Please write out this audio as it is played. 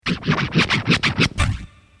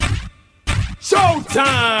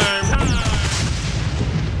time.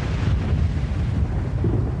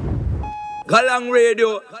 Galang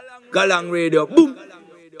Radio, boom.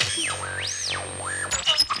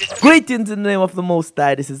 Greetings in the name of the Most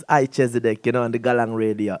High. This is I Chezidek, on the Galang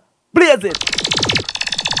Radio. Blaze it!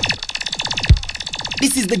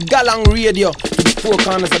 This is the Galang Radio, to the four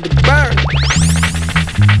corners of the burn.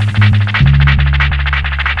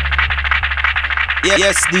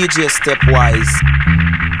 Yes, DJ Stepwise.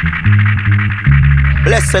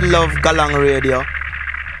 Blessed love, Galang Radio.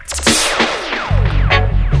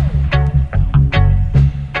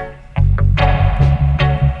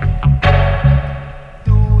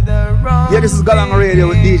 Yeah, this is Galang Radio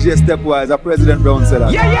with DJ Stepwise, a President Brown said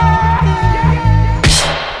that.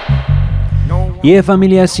 Yeah,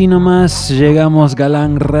 familia, así nomás llegamos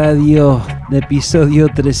Galang Radio, episodio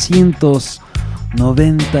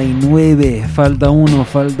 399. Falta uno.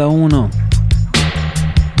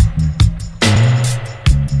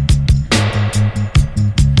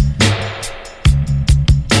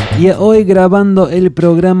 Y hoy grabando el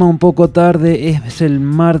programa un poco tarde, es el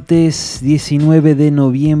martes 19 de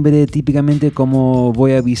noviembre, típicamente como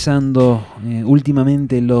voy avisando,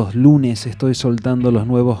 últimamente los lunes estoy soltando los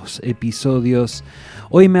nuevos episodios.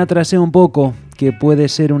 Hoy me atrasé un poco, que puede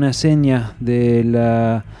ser una seña de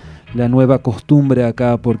la nueva costumbre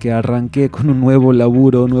acá, porque arranqué con un nuevo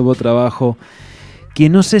laburo, un nuevo trabajo, que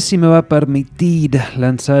no sé si me va a permitir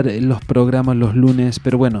lanzar los programas los lunes,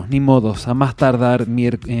 pero bueno, ni modos, a más tardar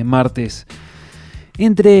martes.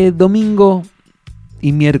 Entre domingo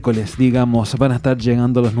y miércoles, digamos, van a estar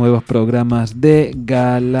llegando los nuevos programas de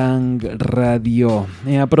Galang Radio.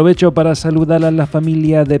 Aprovecho para saludar a la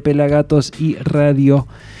familia de Pelagatos y Radio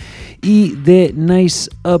y de Nice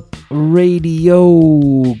Up Radio.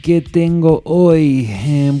 ¿Qué tengo hoy?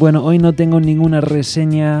 Bueno, hoy no tengo ninguna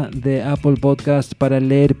reseña de Apple Podcast para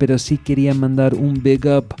leer, pero sí quería mandar un big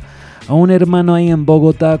up a un hermano ahí en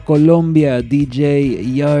Bogotá, Colombia,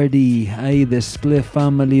 DJ Yardi, ahí de Split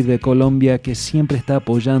Family de Colombia, que siempre está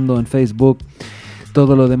apoyando en Facebook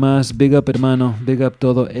todo lo demás. Big up, hermano, big up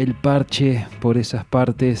todo el parche por esas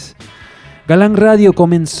partes. Galang Radio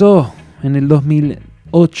comenzó en el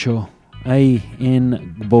 2008 ahí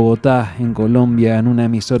en Bogotá, en Colombia, en una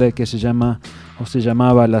emisora que se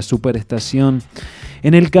llamaba La Superestación,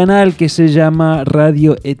 en el canal que se llama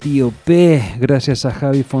Radio Etíope, gracias a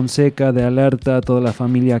Javi Fonseca de Alerta, a toda la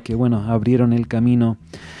familia que abrieron el camino.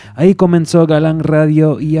 Ahí comenzó Galang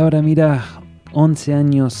Radio y ahora mira, 11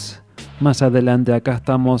 años más adelante, acá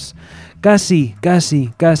estamos casi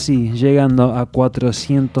llegando a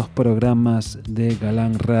 400 programas de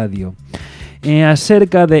Galang Radio.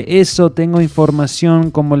 Acerca de eso tengo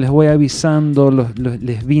información, como les voy avisando,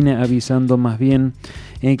 les vine avisando más bien.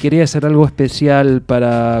 Quería hacer algo especial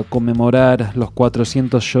para conmemorar los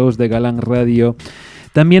 400 shows de Galang Radio.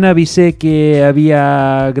 También avisé que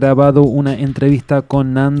había grabado una entrevista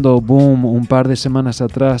con Nando Boom un par de semanas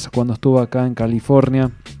atrás cuando estuvo acá en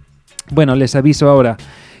California. Bueno, les aviso ahora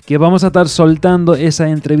que vamos a estar soltando esa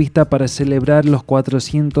entrevista para celebrar los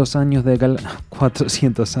 400 años de Galang...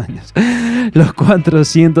 400 años. Los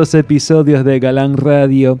 400 episodios de Galang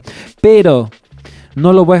Radio. Pero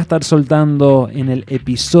no lo voy a estar soltando en el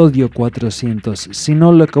episodio 400,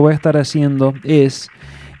 sino lo que voy a estar haciendo es...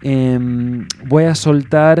 lo voy a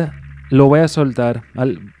soltar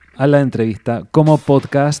a la entrevista como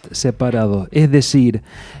podcast separado. Es decir,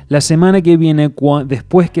 la semana que viene,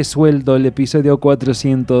 después que suelto el episodio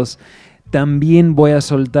 400, también voy a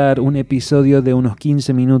soltar un episodio de unos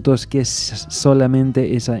 15 minutos que es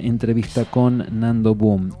solamente esa entrevista con Nando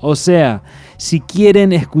Boom. O sea, si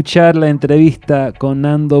quieren escuchar la entrevista con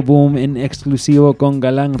Nando Boom en exclusivo con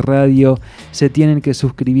Galang Radio, se tienen que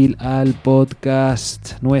suscribir al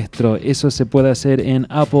podcast nuestro. Eso se puede hacer en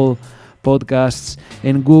Apple Podcasts,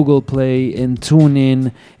 en Google Play, en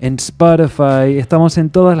TuneIn, en Spotify. Estamos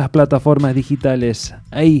en todas las plataformas digitales.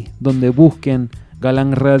 Ahí donde busquen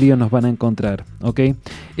Galang Radio nos van a encontrar, ¿ok?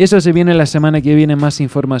 Eso se viene la semana que viene, más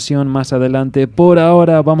información más adelante. Por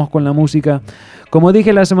ahora vamos con la música. Como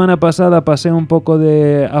dije la semana pasada, pasé un poco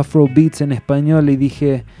de Afrobeats en español y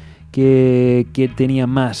dije que tenía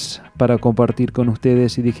más para compartir con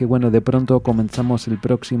ustedes. Y dije, bueno, de pronto comenzamos el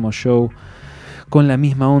próximo show con la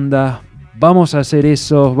misma onda. Vamos a hacer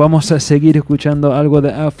eso, vamos a seguir escuchando algo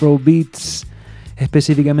de Afrobeats,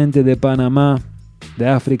 específicamente de Panamá, de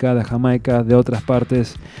África, de Jamaica, de otras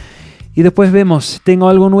partes. Y después vemos, tengo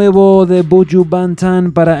algo nuevo de Buju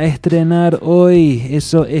Banton para estrenar hoy.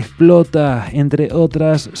 Eso explota, entre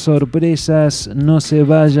otras sorpresas. No se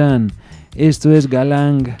vayan. Esto es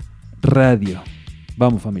Galang Radio.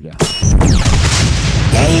 Vamos, familia.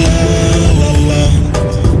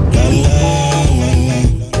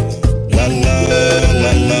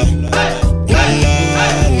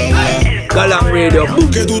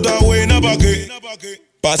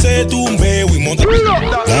 Pase tumbe, we monta. La la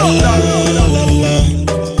la la la.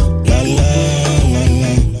 La la la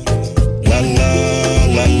la. La la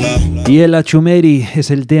la la. Y el Achumeri es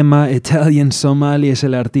el tema, Italian Somali es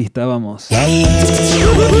el artista, vamos. La la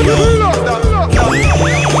la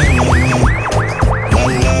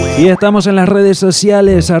y estamos en las redes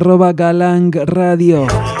sociales, @Galang Radio.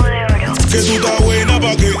 Que tú estás buena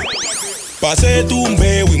pa' qué. Pase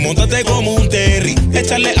tumbe y montate como un terry.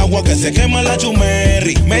 Échale agua que se quema la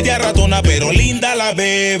chumerri. Media ratona pero linda la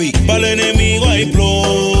baby. Para el enemigo hay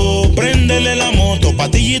flow. Préndele la moto,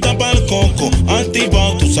 patillita pa'l coco.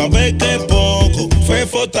 Antibao, tú sabes que es poco.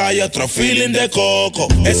 Fefo talla, otro feeling de coco.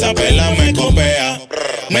 Esa pela me copea.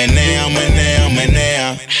 Menea, menea,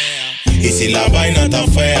 menea. Y si la vaina está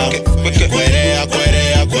fea, cuerea,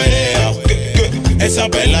 cuerea, cuerea. Esa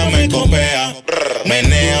pela me copea.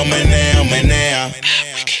 Menea, menea, menea.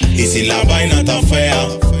 Y si la vaina está fea,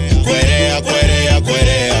 cuerea, cuerea,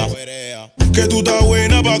 cuerea. Que tú estás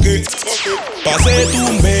buena pa' qué. Pase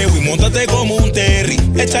tumbe y montate como un terry.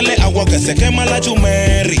 Échale agua que se quema la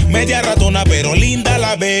chumerri. Media ratona pero linda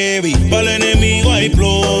la baby. Para el enemigo hay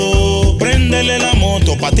flow. Préndele la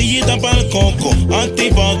moto, patillita pa'l coco.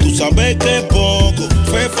 Antibao, tú sabes que es poco.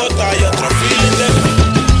 Fefo talla, otro feeling de.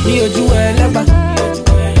 Me or you ever.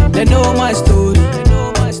 They know my story.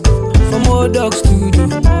 From old dog studio,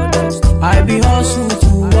 I be hustle to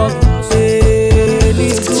work. Hey,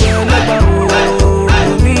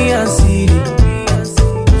 me and City.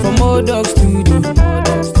 From old dog studio,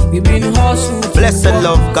 we been hustle to Blessed work.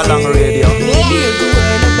 Love Galang Radio.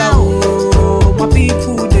 My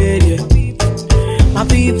people dead, yeah. My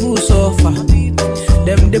people suffer.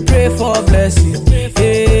 Them they pray for blessing.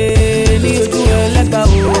 Hey,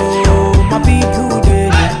 my people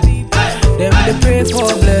dead, yeah. Them they pray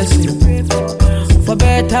for blessing, for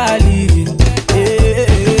better living.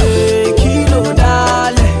 Hey, kilo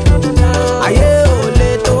dale, aye ole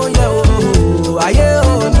to yo, aye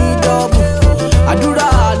oni double, adura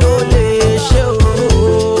lo le show,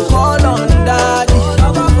 call on daddy,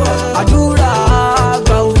 adura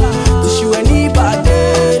go, tishu any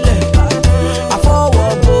badele, I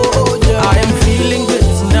forward boja. I am feeling good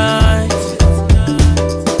tonight.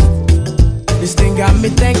 This thing got me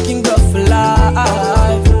thanking God for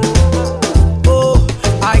life. Oh,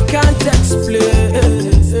 I can't explain.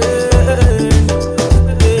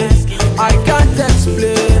 I can't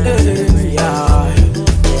explain. Yeah.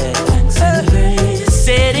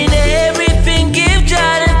 Said in everything, give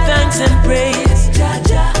God thanks and praise.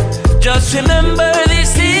 Just remember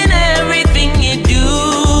this in everything you do.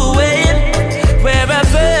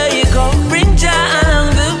 Wherever you go, bring Jah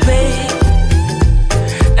along the way.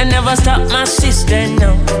 And never stop, my sister,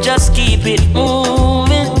 no. Just keep it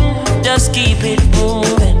moving. Just keep it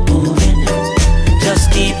moving, moving.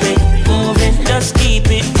 Just keep it moving. Just keep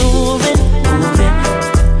it moving, moving.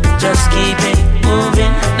 Just keep it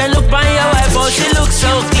moving. Now look by your wife, oh, she looks so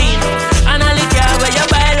clean. And I look at where you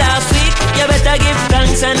buy last week. You better give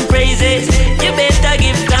thanks and praises. You better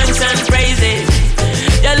give thanks and praises.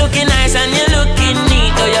 You're looking nice and you're looking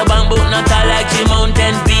neat. Though your bamboo not tall like the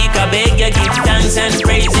mountain peak. I beg you give thanks and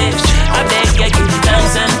praises. I beg you give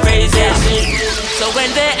thanks and praises. So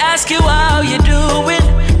when they ask you how you doing,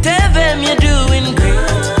 tell them you're doing great.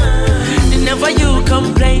 And never you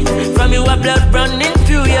complain. From your blood running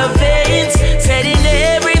through your veins. Said in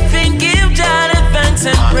everything, give God thanks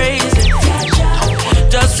and praises.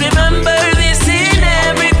 Just remember this in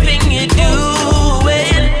everything you do.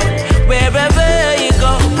 Wherever you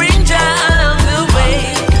go, bring Jah along the way.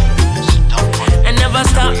 And never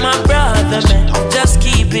stop, my brother, man. Just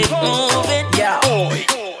keep it moving. Yeah.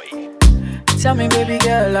 Tell me, baby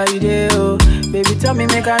girl, how you do? Oh? Baby, tell me,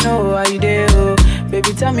 make I know how you do. Oh?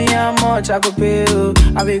 Baby, tell me how much I go pay. Oh?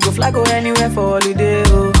 I will go fly, go anywhere for holiday.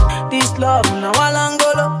 Oh? This love, now one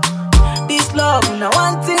angolo. This love, now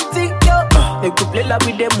one tick, yo. They could play like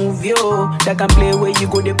with the movie, oh. They can play where you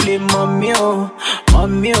go, they play mommy, oh.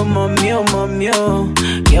 Mommy, oh, mommy, oh, mommy, oh.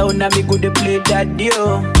 Girl, now me go, they play daddy,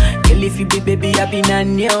 oh. Girl, if you be baby, I be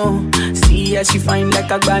nanny, oh. See how she fine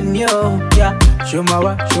like a granny, oh. Yeah, show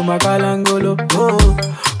my kalangolo, oh.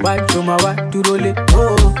 Why, show my what to roll it,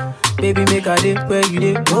 oh. Baby, make a day where you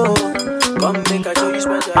day, oh. Come make a show you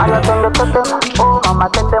special.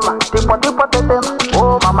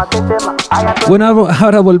 Bueno,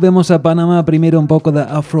 ahora volvemos a Panamá. Primero un poco de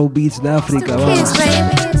Afrobeats de África. Vamos.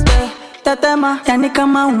 Tetema, yani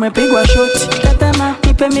kama umepigwa shoti. Tetema,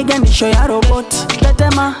 nipe miganisho ya roboti.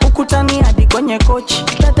 Tetema, ukutani hadi kwenye kochi.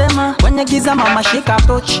 Tetema, kwenye giza mama shika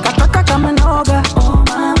tochi. Kataka kama noga, oh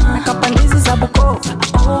mama. Nakapandizi za Bukova,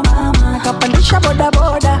 oh mama. Nakapandisha boda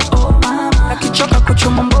boda, oh mama. Nakichoka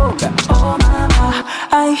kuchuma mboga, oh mama.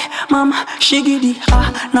 ay, mama, shigidi,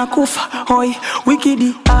 nakufa, hoi,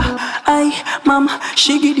 wikidi, ay, mama,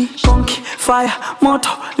 shigidi, konki, fire, moto,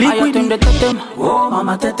 liquidi. Aya twende tetema, oh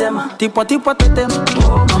mama tetema, tipo tetema,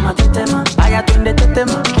 oh mama tetema. Aya twende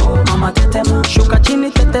tetema, oh mama tetema. Shuka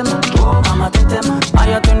chini tetema, oh mama tetema.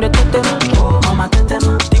 Aya twende tetema, oh mama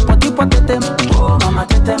tetema. Tipo tetema, oh mama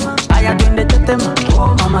tetema. Aya twende tetema,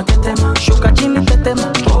 oh mama tetema. Shuka chini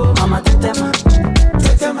tetema, oh mama tetema.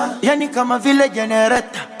 Tetema, yani kama vile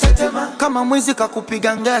generator. Tetema, kama mwizi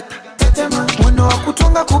kakupiga ngeta. Tetema, mwendo wa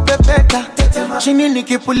kutunga kupepeta. Tetema, chini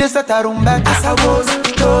nikipuliza tarumbeta. Asawoza,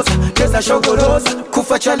 doza, kesa shogoroza.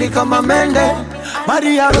 Kufa chali kama mende.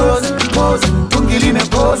 Maria Rose, pose, tungi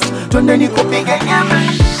limepoza. Twende nikupige nyama.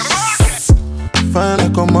 Fine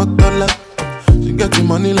like a motola. She get the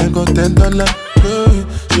money like a $10. Hey,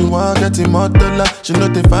 she want get the motola. She know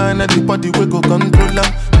they find anybody we go control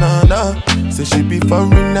her. Nah, say she be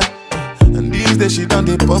foreigner. And these days she done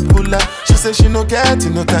the popular. She say she no get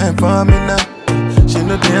no time for me now. She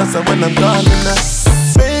know the answer when I'm calling her.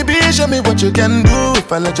 Baby, show me what you can do.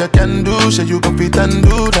 If I let you can do, show you go fit and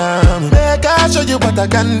do down. Make I show you what I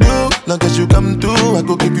can do. Long as you come through, I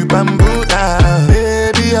go give you bamboo down.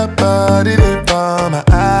 Baby, your body they for my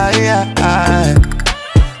eye.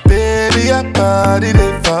 Baby, your body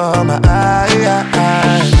they for my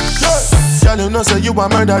eye. Girl, you know say you a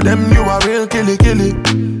murder them, you a real killy.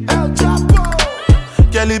 El Chapo.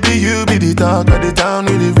 Girl, it be you be the talk of the town,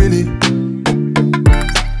 really.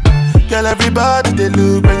 Girl, everybody they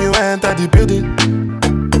look when you enter the building.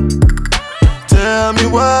 Tell me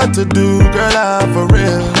what to do, girl, I'm for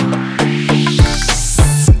real.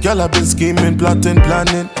 Girl, I've been scheming, plotting,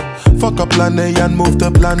 planning. Fuck up plan A and move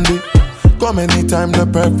to plan B. Come anytime, the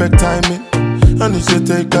perfect timing. And you should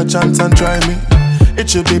take a chance and try me. It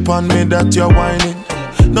should be upon me that you're whining.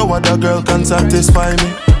 No other girl can satisfy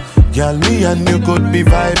me. Girl, me and you could be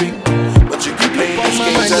vibing, but you keep playing this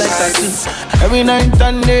game like that. Every night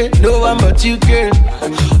and day, no one but you, girl.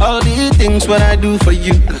 All the things what I do for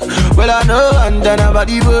you. Well, I know I'm done about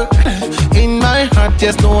the work. In my heart,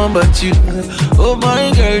 yes, no one but you. Oh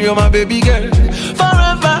my girl, you're my baby girl.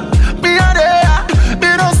 Forever, be a there.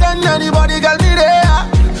 Me don't send anybody, girl, be there.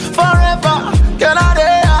 Forever, girl, I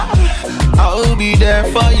there. I'll be there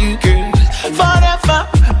for you, girl. Forever,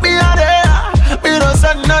 be a there. Me don't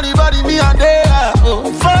send anybody, me a there. Oh,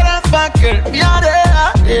 forever, girl, be a there.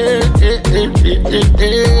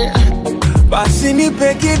 Basi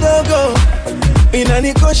nipe kidogo,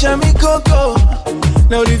 inanikosha mikoko.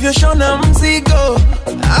 Na ulivyoshona mzigo,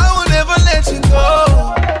 I will never let you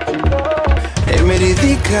go.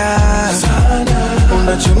 Nimeridhika sana,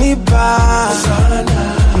 unachonipa sana,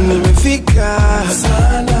 nimefika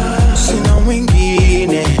sana, sina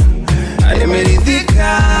mwingine.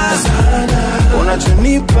 Nimeridhika sana,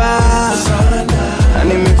 unachonipa sana,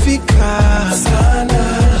 nimefika sana,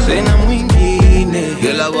 sina mwingine.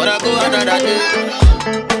 Girl, I wanna go another day.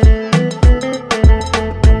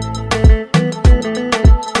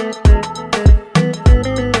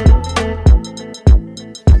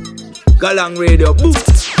 Galang Radio, boom.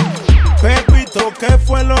 Pepito, ¿qué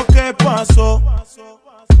fue lo que pasó?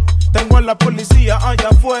 Tengo a la policía allá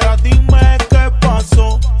afuera, dime qué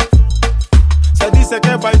pasó. Se dice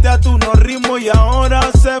que baitea tú no ritmo y ahora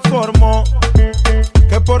se formó.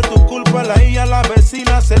 Que por tu culpa la hija, la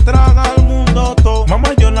vecina se traga al mundo todo. Mamá,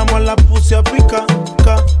 yo nada más la puse a pica,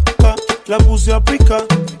 la puse a pica.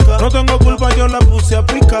 No tengo culpa, yo la puse a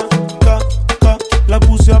pica, la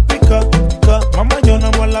puse a pica. Mamá, yo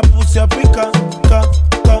nada más la puse a pica,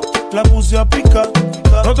 la puse a pica.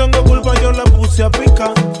 No tengo culpa, yo la puse a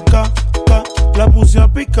pica, la puse a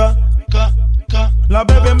pica. La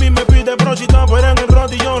bebé a mí me pide brochita, pero en el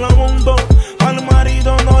rodillo la mundo. Al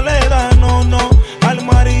marido no le da, no. Al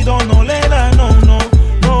marido no le da, no.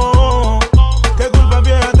 ¿Qué culpa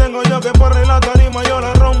vieja tengo yo que por rey la tarima yo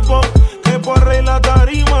la rompo? Que por rey la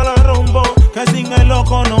tarima la rompo. Que sin el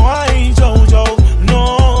loco no hay show.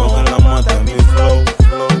 No. Lo que la mata es mi flow.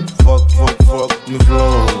 Fuck mi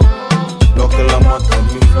flow. Lo que la mata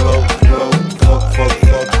es mi flow. Fuck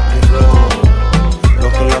mi flow. Lo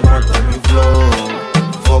que la mata es mi flow.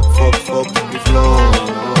 Fuck mi flow.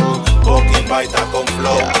 Poking baita con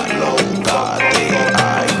flow.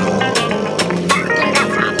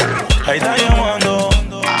 Ahí está llamando.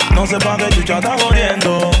 No sé pa' qué chucha está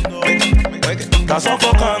jodiendo. Está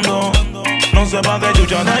sofocando. No sé pa' qué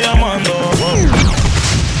chucha está llamando.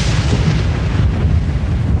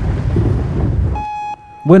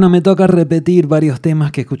 Bueno, me toca repetir varios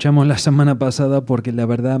temas que escuchamos la semana pasada porque la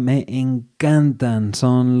verdad me encantan.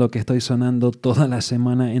 Son lo que estoy sonando toda la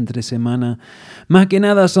semana, entre semana. Más que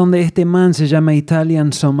nada son de este man, se llama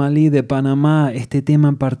Italian Somali de Panamá. Este tema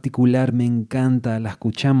en particular me encanta. La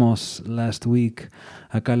escuchamos last week.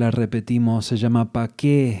 Acá la repetimos. Se llama ¿Pa'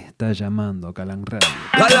 qué está llamando? Galang Radio.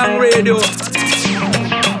 Galang Radio.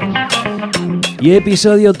 Y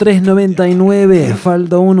episodio 399.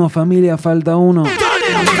 Falta uno, familia, falta uno.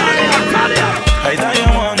 Ahí está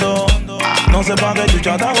llamando, no sé pa' qué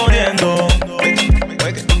chucha está jodiendo.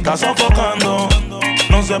 Está sofocando,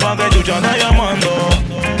 no sé pa' qué chucha está llamando.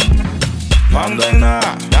 Mando en na,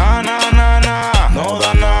 na, na, na, na. No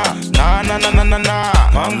da na, na, na, na, na, na, na.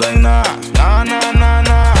 Mando en na, na, na, na,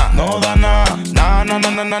 na. No da na, na, na,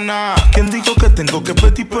 na, na, na, na. ¿Quién dijo que tengo que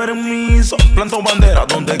pedir permiso? Planto bandera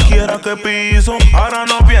donde quiera que piso. Ahora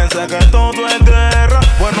no pienses que todo es guerra.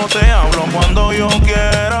 Bueno, te hablo cuando yo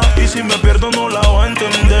quiera. Y si me pierdo no la voy a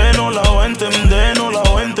entender. No la voy a entender, no la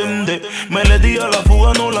voy a entender. Me le di a la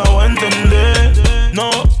fuga, no la voy a entender. No,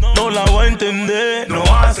 no la voy a entender. No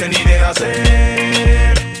hace ni deja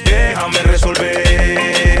hacer, déjame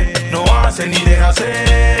resolver. No hace ni deja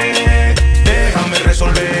hacer, déjame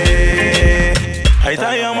resolver. Ahí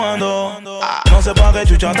está llamando, no sé pa' qué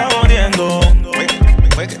chucha está jodiendo.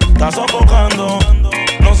 Está sofocando,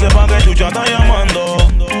 no sé pa' qué chucha está llamando.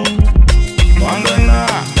 No ando en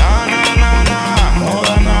nada, na, na, na, na. No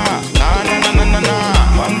da nada, na, na, na, na, na, na.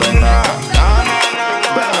 No ando en nada, na, na, na,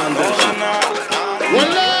 na. No da nada.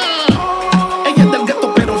 Ella es del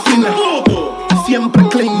gueto pero fina. Siempre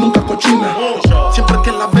clean, nunca cochina. Siempre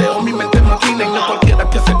que la veo mi mente maquina. Y no cualquiera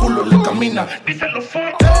que ese culo le camina. Díselo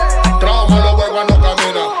fuerte. Trauma los huevos no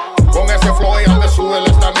camina. Con ese flow ella te sube la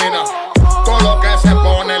estamina. Todo lo que se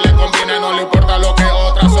pone le combina. No le importa lo que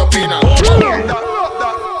otras opinan.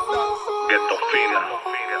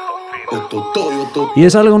 Y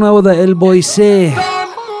es algo nuevo de El Boy C.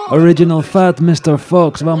 Original Fat, Mr.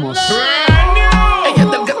 Fox, vamos. Ella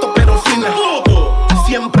es del gueto pero fina.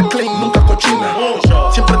 Siempre clean, nunca cochina.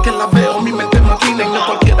 Siempre que la veo mi mente maquina. Y no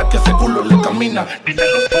cualquiera que ese culo le camina.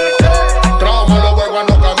 Trauma los huevos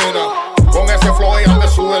no camina. Con ese flow ella te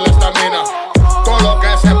sube la estamina. Todo lo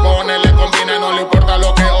que se pone le combina. No le importa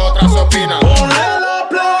lo que otras opinan.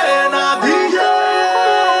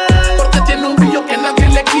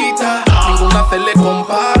 Se le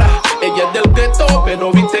compara, ella es del gueto, pero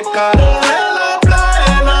viste cara. La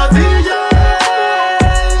plena DJ.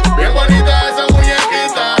 Bien bonita esa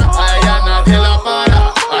muñequita, a ella nadie la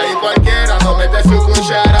para. Ahí cualquiera no mete su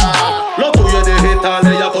cuchara. Lo tuyo es digital,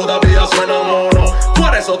 ella todavía suena mono. Tú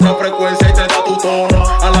eres otra frecuencia y te da tu tono.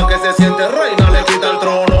 A la que se siente reina le quita el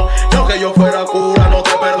trono. Y aunque yo fuera cura no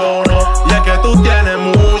te perdono. Y es que tú tienes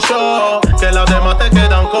mucho, que las demás te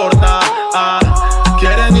quedan cortas.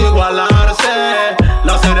 Quieren igualarse,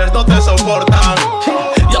 las series no te soportan.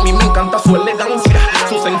 Y a mí me encanta su elegancia,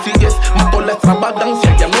 su sencillez, mató la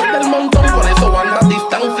extravagancia. Ya no es del montón, por eso anda a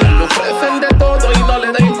distancia. Le ofrecen de todo y no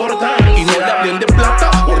le da importancia. Y no le hablen de plata,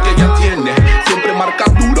 porque ella tiene siempre marca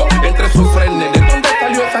duro entre sus frenes. ¿De dónde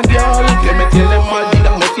salió esa girl que me tiene mal?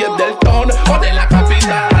 Díganme si es del tono o de la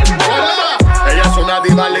capital. Ella es una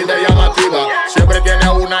diva linda y llamativa. Siempre tiene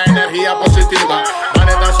una energía positiva.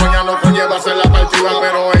 Está soñando con llevarse la partida,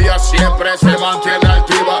 pero ella siempre se mantiene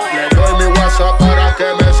activa. Le doy mi WhatsApp para que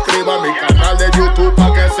me escriba, mi canal de YouTube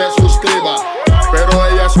para que se suscriba. Pero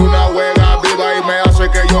ella es una hueá viva y me hace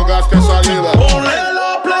que yo gaste saliva. Ponle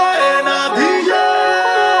la plena DJ,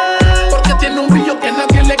 porque tiene un brillo que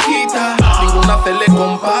nadie le quita. Ninguna se le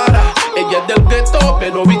compara. Ella es del gueto,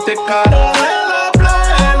 pero viste cara. Ponle la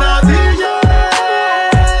plena DJ.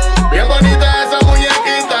 Bien bonita esa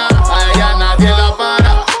muñequita, a ella nadie la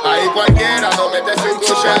para. Cualquiera no mete sin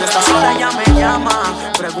cuchara. Ahora ella me llama,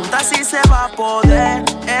 pregunta si se va a poder,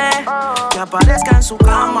 que aparezca en su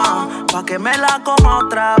cama, pa' que me la coma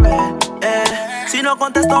otra vez, Si no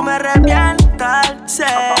contesto me revienta el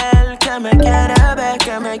cel, que me quiere ver,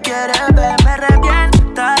 que me quiere ver. Me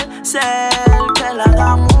revienta el cel, que la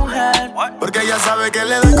haga mujer. Porque ella sabe que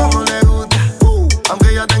le doy como le gusta. Aunque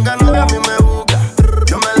ella tenga novia a mí me busca.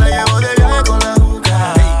 Yo me la llevo de viaje con la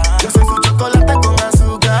juca. Yo soy su chocolate con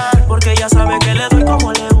azúcar. Porque ella sabe que le doy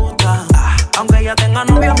como le gusta. Aunque ella tenga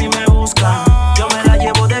novia a mí me busca. Yo me la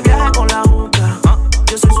llevo de viaje con la juca.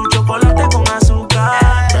 Yo soy su chocolate con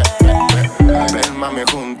azúcar. Ven mami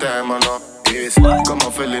juntémonos.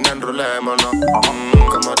 Como feeling enrolémonos.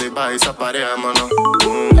 Como device aparémonos.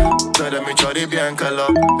 Tú eres mi chori bien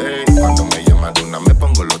calor. Cuando me llama de una me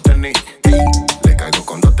pongo los tenis. Le caigo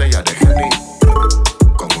con botellas de Henny.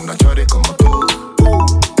 Con una chori como tú.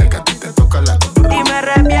 El que a ti te toca la. Y me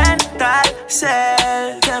revienta el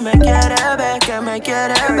cel,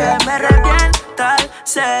 que me revienta el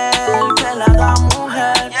ser que la haga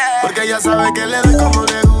mujer. Porque ella sabe que le doy como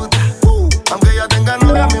le gusta. Aunque ella tenga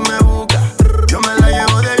novia, a mí me busca. Yo me la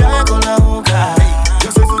llevo de viaje con la boca.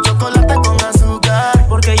 Yo soy su chocolate con azúcar.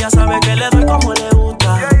 Porque ella sabe que le doy como le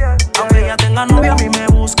gusta. Aunque ella tenga novia, a mí me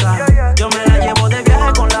busca. Yo me la llevo de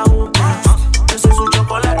viaje con la boca. Yo soy su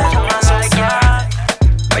chocolate con azúcar.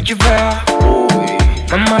 Me chifea,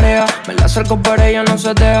 me marea. Me la acerco pero ella no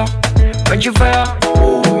se deja. Me chifea,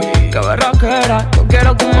 que berraquera. Yo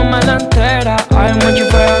quiero como me la entera. Ay, me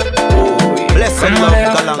chifea, me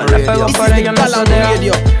marea. Me la pego pero ella no se deja.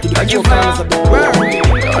 Me chifea,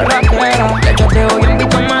 que berraquera. Le chateo y en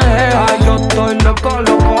visto me deja. Yo estoy loco,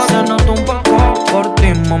 se nota un poco por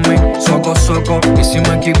ti, mami. Soco, y si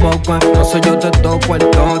me equivoco, no sé, yo te toco el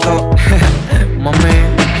todo. Mami,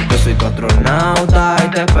 yo soy tu astronauta y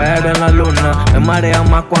te espero en la luna. Me marea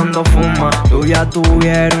más cuando fuma. Tú ya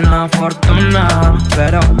tuvieras una fortuna.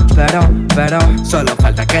 Pero, solo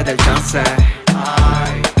falta que dé el chance.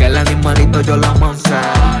 Ay, que el animalito yo lo amance.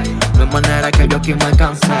 No hay manera que yo aquí me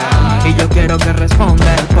alcance. Y yo quiero que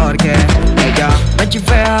respondas porque ella me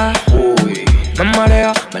chifea, me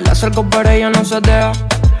marea. Me la acerco pero ella no se deja.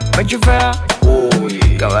 Me chifea,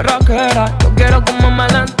 que berraquera. Yo quiero como me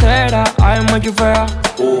la entera. Ay, me chifea,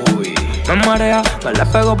 me marea. Me la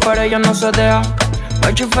pego pero ella no se deja.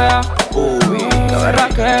 Me chifea, que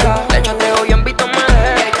berraquera. Le chateo y en visto me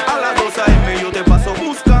deja. A las 2 AM yo te paso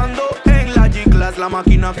buscando. En la G-Class la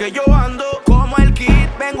máquina que yo ando. Como el kit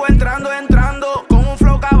vengo entrando. Con un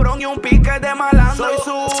flow cabrón y un pique de malandro. Soy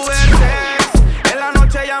su versex. En la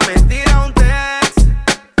noche ella me tira un text.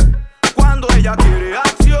 Cuando ella quiere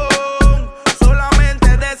acción,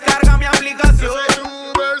 solamente descarga mi aplicación. Yo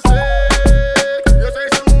soy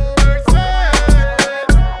su versex.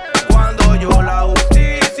 Cuando yo la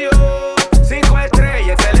auspicio, 5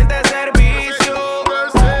 estrellas, excelente servicio.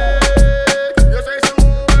 Yo soy su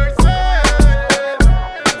versex.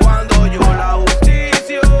 Cuando yo la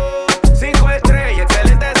auspicio, 5 estrellas,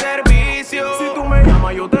 excelente servicio. Si tú me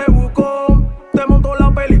llamas yo te busco. Te monto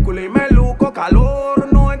la película y me luco. Calor,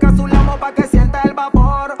 no encasulamos pa' que sienta el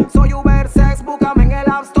vapor. Soy Ubersex, búscame en el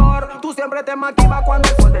App Store. Tú siempre te maquivas cuando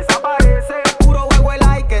el sol desaparece. Puro juego el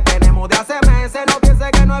like que tenemos de hace meses. No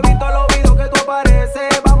pienses que no he visto los videos que tú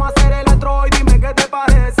apareces. Vamos a hacer electro y dime qué te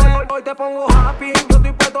parece. Hoy te pongo happy, yo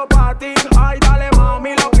estoy puesto pa' ti. Ay, dale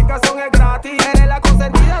mami, la aplicación es gratis. Eres la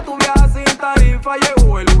consentida, tu viajas sin tarifa.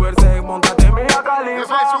 Llegó el Ubersex, montate en Mia Khalifa. Yo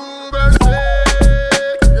soy su versex.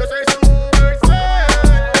 Yo soy su versex.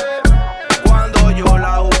 Cuando yo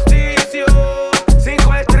la auspicio,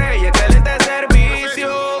 5 estrellas, excelente servicio.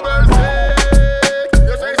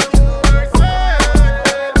 Yo soy su versex.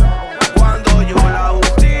 Cuando yo la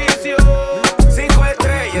auspicio, 5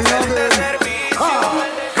 estrellas, excelente servicio.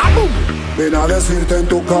 Vine a decirte en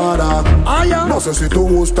tu cara. No sé si tú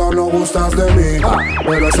gustas o no gustas de mí,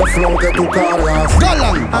 pero ese flow que tú cargas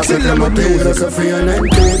hace que los tigres se fíen en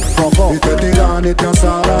ti y te tiran y te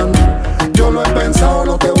asaran. Yo lo he pensado,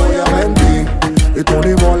 no te voy a mentir, y tú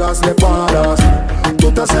ni bolas le paras.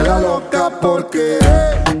 Tú te haces la loca porque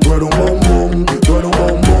tú eres un bombón, tú eres un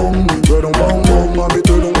bombón, tú eres un bombón, mami,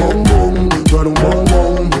 tú eres un bombón, tú eres un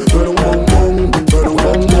bombón, tú eres un bombón, tú eres un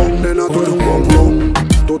bombón, nena, tú eres un bombón.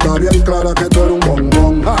 Tú estás bien clara que tú eres un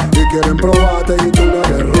bombón y quieren probarte y tú no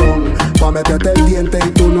eres ron. Pa' meterte el diente y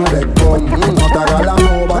tú no eres con. No te hagas la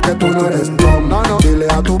nova que tú no eres tom. Dile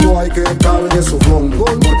a tu boy que cargue su ron,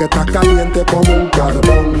 porque estás caliente como un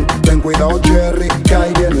carbón. Ten cuidado Jerry, que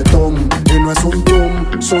ahí viene Tom. Y no es un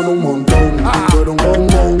boom, son un montón. Tú eres un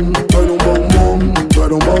bombón, tú eres un bombón, tú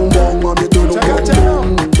eres un bombón, mami, tú eres un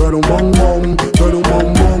bombón. Tú eres un bombón, tú eres un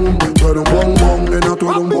bombón, tú eres un bombón, nena, tú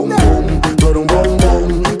eres un bombón. Tú eres un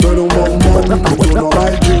bombón, tú eres un bombón. Tú no vas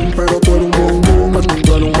al gym, pero tú eres un bombón.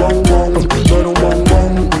 Tú eres un bombón, tú eres un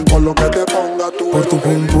bombón. Con lo que te ponga tú. Por tu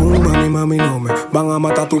pum pum, mami, no me van a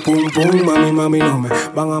matar tu pum pum, mami, no me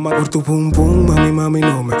van a matar por tu pum pum, mami,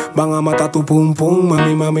 no me van a matar tu pum pum,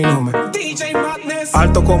 mami, no me. DJ Madness.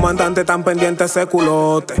 Alto comandante tan pendiente ese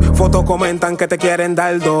culote. Fotos comentan que te quieren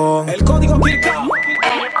dar el don. El código Kirka.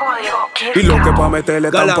 Y lo que pa'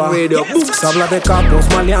 meterle tampa. Se habla de capos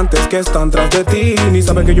maleantes que están tras de ti. Ni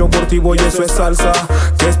saben que yo por ti voy, eso es salsa.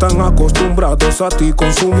 Que están acostumbrados a ti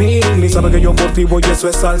consumir. Ni saben que yo por ti voy, eso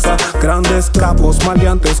es salsa. Grandes capos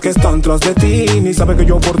maleantes que están tras de ti. Ni saben que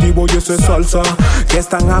yo por ti voy, eso es salsa. Que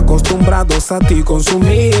están acostumbrados a ti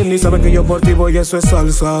consumir. Ni saben que yo por ti voy, eso es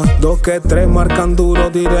salsa. 2 que 3 marcan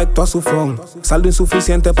duro directo a su phone. Saldo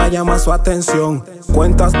insuficiente para llamar su atención.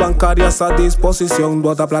 Cuentas bancarias a disposición.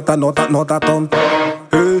 Bota plata, nota tonta.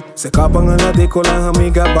 Se escapan en la disco, las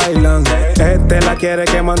amigas bailan. Este la quiere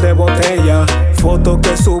que mande botella. Fotos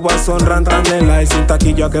que suba son rantan de like. Sin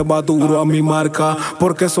taquilla que va duro a mi marca.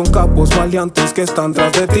 Porque son capos maleantes que están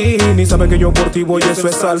tras de ti. Ni saben que yo por ti voy, eso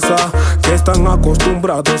es salsa. Que están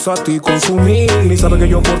acostumbrados a ti consumir. Ni saben que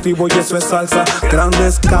yo por ti voy, eso es salsa.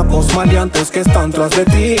 Grandes capos maleantes que están tras de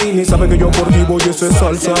ti. Ni saben que yo por ti voy, eso es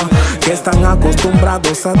salsa. Que están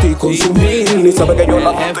acostumbrados a ti consumir. Ni saben que yo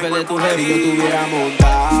la jefe de tu jefe yo tuviera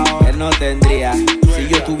montado, él no tendría. Si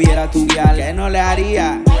yo tuviera tu guial, ¿qué no le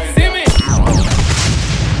haría?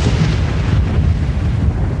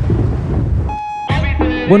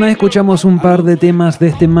 Bueno, escuchamos un par de temas de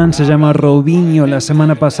este man, se llama Robinho. La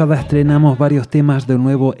semana pasada estrenamos varios temas del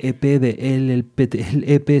nuevo EP de él. El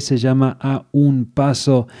EP se llama A Un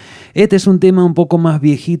Paso. Este es un tema un poco más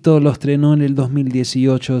viejito, lo estrenó en el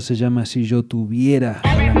 2018, se llama Si Yo Tuviera.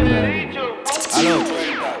 Hello.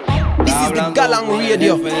 This is the Galang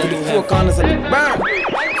Radio to the four corners of the burn.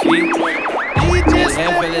 El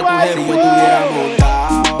jefe de tu jefe yo tuviera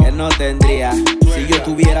montado, él no tendría. Si yo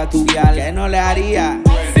tuviera tu guial, ¿qué no le haría?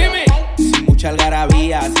 Sin mucha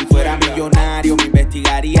algarabía, si fuera millonario me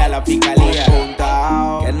investigaría la fiscalía.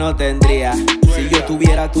 Montado, él no tendría. Si yo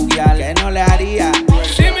tuviera tu guial, ¿qué no le haría?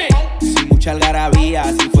 Sin mucha algarabía,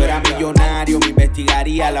 si fuera millonario me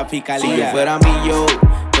investigaría la fiscalía. Si fuera millo,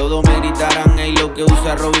 todos me gritaran, ey, lo que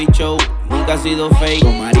usa Robbie Show nunca ha sido fake.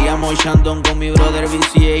 Tomaríamos Shandon con mi brother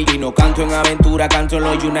VCA. Y no canto en aventura, canto en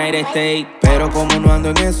los United States. Pero como no ando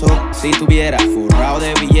en eso, si tuviera forrado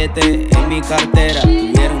de billetes en mi cartera,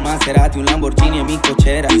 tuviera un Maserati, un Lamborghini en mi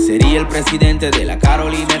cochera, y sería el presidente de la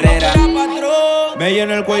Carolina Herrera. Me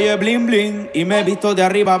lleno el cuello de bling bling y me he visto de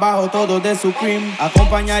arriba abajo todo de Supreme.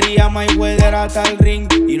 Acompañaría a Mayweather hasta el ring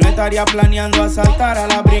y no estaría planeando asaltar a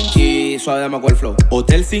la Brink. Y suave me el flow.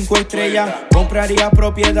 Hotel 5 estrellas, compraría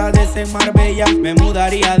propiedades en Marbella. Me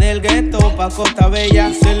mudaría del gueto pa' Costa Bella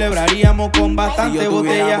y celebraríamos con bastante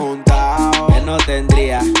botella. Montado, él no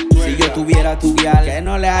tendría. Si yo tuviera tu guial, ¿qué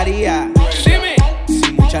no le haría?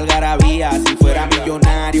 Sin mucha algarabía, si fuera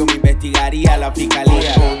millonario me investigaría la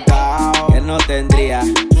fiscalía. Montado, él no tendría.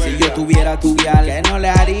 Si yo tuviera tu guial, ¿qué no le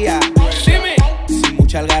haría? Sin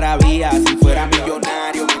mucha algarabía, si fuera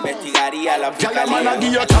millonario me investigaría la fiscalía.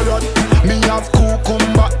 Me have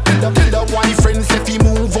cucumber. Tell the one friends if he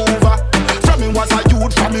move over. From me was a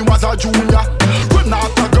youth, from me was a junior. Run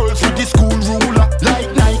after girls with the school ruler.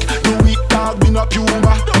 Like Nike, do it dog, me no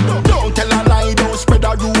Puma. Don't tell a lie, don't spread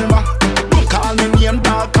a rumor. Don't call me name,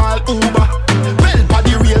 dog, call Uber. Well, by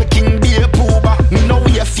the real king, be a pooba. Me no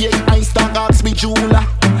way fake, ice dog, ask me jeweler.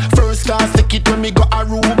 First class ticket when me go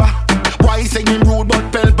Aruba. Why say him rude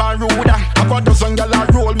but Pelpa ruder? Have a dozen gal a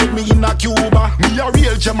roll with me in a Cuba. Me a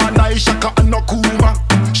real Gemini, Shaka and no Kuma.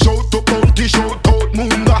 Shout to Bounty, shout out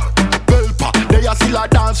Munga. Pelpa, they a still a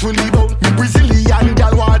dance really bout. Me Brazilian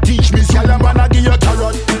gal want teach me. Gal a man a give you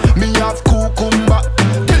carrot. Me have cucumber.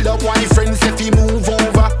 Tell the boyfriends if he move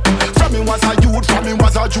over. From me was a youth, from me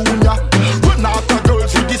was a junior. Run after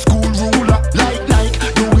girls with the school ruler. Like Nike,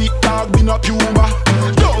 do it dog, me no Puma.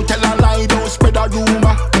 Don't tell a lie, don't spread a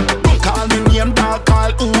rumor. Call me name, dog, call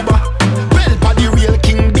Uber. Well, by the real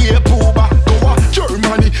king, be a pooba. Go a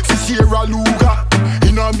Germany, for Sierra Luga.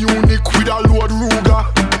 In a Munich with a load Ruger.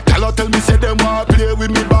 Y'all tell me say them want play with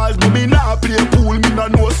me balls, but me nah play pool, me nah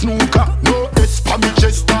no snooker. No S for me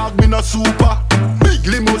chest, dog, me nah super. Big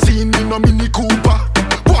limousine, me no Mini Cooper.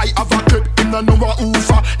 Why have a clip in a no a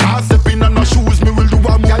oofer? Nah step in a no shoes, me will do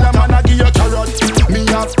a move. Y'all a man a give you carrot, me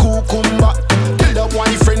have cucumber. Tell the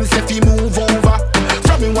boyfriends if he move over.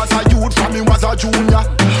 From me was a youth, from me was a junior.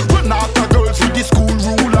 Run after girls with the school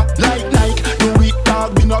ruler. Like Nike, do it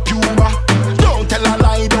dog, me no Puma. Don't tell a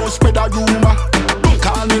lie, don't spread a rumor. Don't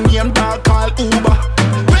call me name, dog, call Uber.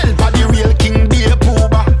 Well, by the real king, be a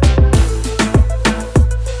pooba.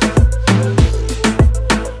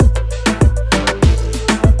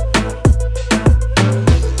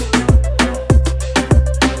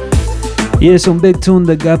 Y es un big tune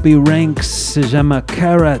de Guppy Ranks, se llama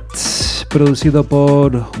Carrots, producido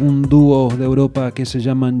por un dúo de Europa que se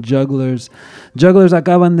llaman Jugglers. Jugglers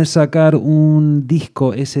acaban de sacar un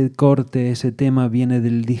disco, ese corte, ese tema viene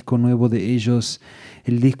del disco nuevo de ellos.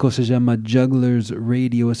 El disco se llama Jugglers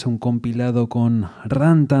Radio, es un compilado con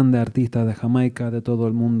rantan de artistas de Jamaica, de todo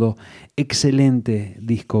el mundo. Excelente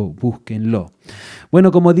disco, búsquenlo.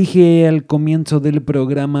 Bueno, como dije al comienzo del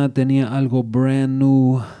programa, tenía algo brand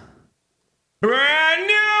new.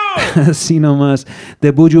 Así nomás,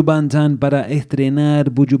 de Buju Banton para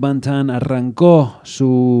estrenar. Buju Banton arrancó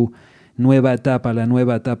su nueva etapa, la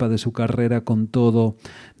nueva etapa de su carrera con todo.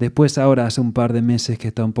 Después ahora hace un par de meses que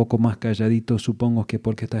está un poco más calladito, supongo que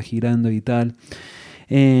porque está girando y tal.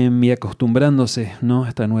 y acostumbrándose, ¿no?, a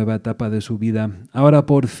esta nueva etapa de su vida. Ahora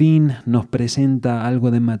por fin nos presenta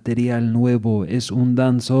algo de material nuevo. Es un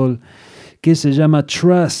dancehall que se llama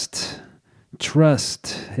Trust. Trust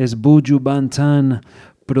es Buju Banton,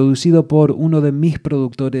 producido por uno de mis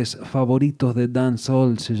productores favoritos de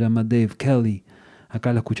dancehall, se llama Dave Kelly.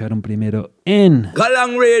 Acá lo escucharon primero en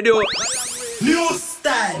Galang Radio. New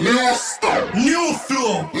style, new style, new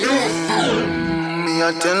flow, new flow. Me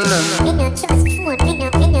I tell them.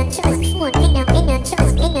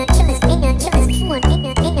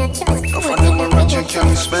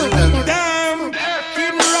 Damn,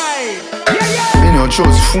 keep me right. Me no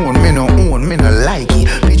trust phone, me no own, me no like it.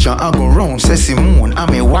 Picture I go round, say Simone,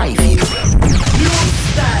 I'm a wifey. New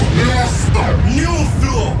style, new style, new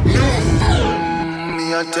flow, new flow.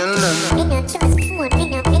 Me I tell them.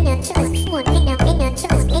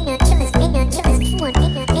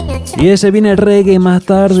 Y ese viene el reggae más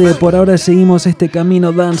tarde. Por ahora seguimos este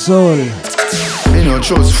camino dancehall. Me no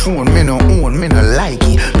trust phone, me no own, me no like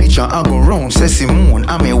it. Picture I go round, say Simone,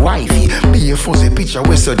 I'm a wifey. Be a fuzzy picture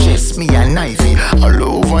we suggest me a knifey. All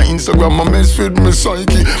over Instagram I mess with me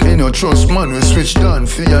psyche. Me no trust man we switch down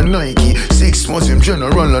for your Nike. 6 months him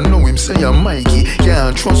general, I know him say I'm Mikey.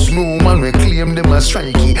 Can't trust no man we claim them a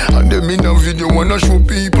strikey. And them in a video wanna show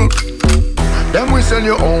people. Them we sell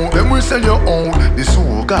your own, them we sell your own. The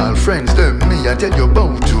so-called friends, them me I tell you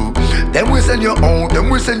about to. Them we sell your own, them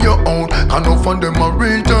we sell your own. Can't find them a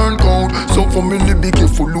return code. So for me, be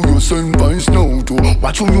careful who you send by snow to.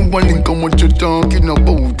 Watch who you want link and what you talking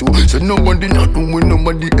about to. So nobody not doing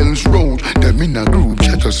nobody else road. Them in a group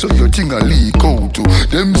chat so your thing a leak out to.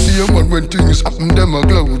 Them see a man when things happen, them a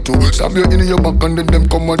glow to. Stab you in your back and then them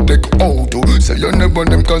come and take out to. Say you never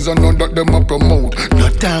them cause I know that them a promote.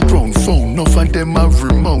 Not that ground phone, no find them a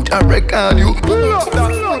remote. I record you. Pull up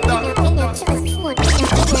that.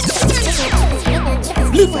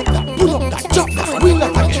 Live up that, pull up that, drop that, wheel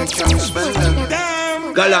up that.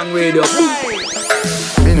 Galang Radio.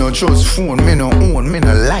 Me no trust phone, me no own, me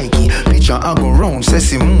no like it. Picture I go round, say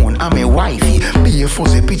Simone, I'm a wifey. Be a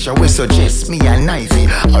fuzzy picture we suggest me a knifey.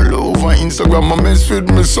 All over Instagram I mess with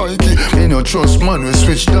me psyche. Me no trust man we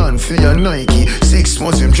switch down for your Nike. 6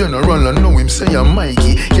 months him general, I know him say I'm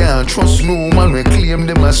Mikey. Can't trust no man we claim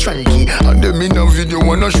them a strikey. And them in a video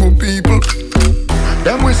wanna show people.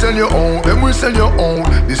 Them we sell your own, them we sell your own.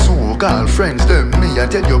 The so-called friends, them me I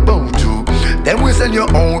tell you about to. Them we sell your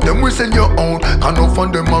own, them we sell your own. Can't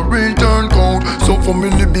find them a return code. So for me,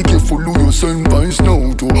 be careful who you send by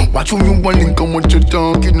snow to. Watch who you want link and what you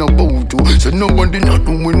talking about to. So nobody not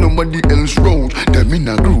doing nobody else road. Them in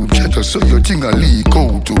a group chat so your thing a leak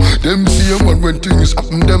out to. Them see a man when things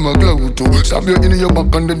happen, them a glow to. Stab you in your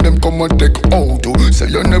back and then them come and take out to. Say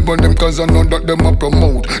you never them cause I know that them a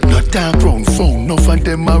promote. Not that ground phone, no find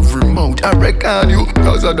them a remote. I record you,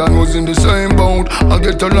 cause I done was in the same boat. I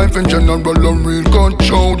get a life in general, I'm real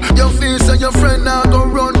controlled. Your face and your friend now go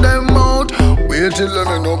run them out. Wait till them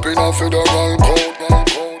end up in a federal court.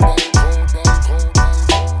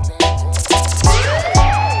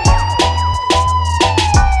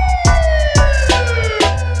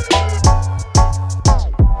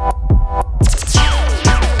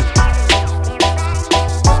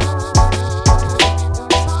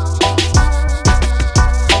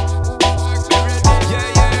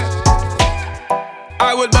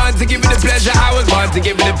 To give you the pleasure, I was born to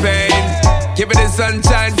give you the pain. Give you the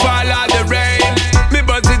sunshine, fall out the rain. Me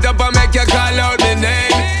bust it up and make you call out my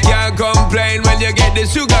name. Can't complain when you get the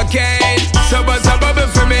sugar cane. So bust a bubble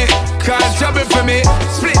for me, cause trouble for me.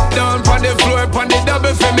 Split down on the floor, on the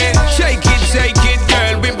double for me. Shake it,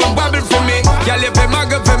 girl, whip and bubble for me. Y'all live a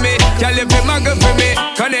mugger for me, y'all live a mugger for me.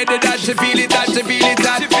 Connected that, she feel it, that, she feel it,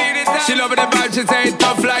 that. She love the vibe, she say it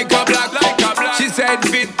tough like a block. She said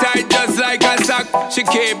fit tight just like a sock. She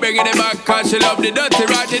keep bringing it back cause she love the dirty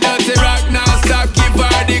rock now stop, give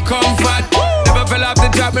her the comfort. Never fell off the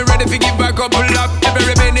top, me ready to give her a couple up.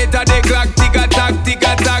 Every minute of the clock, tick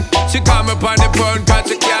attack. She come upon the phone cause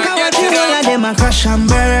she can't get it all of them a crash and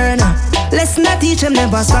burn. Let's not teach them,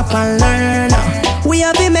 never stop and learn. We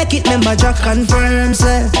have to make it, remember Jack confirm,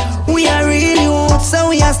 say we are real youth, so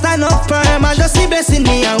we are stand up firm. And just see blessing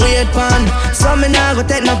me and wait pan. So me nah go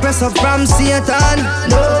take no press up from Satan,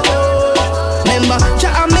 no. Remember,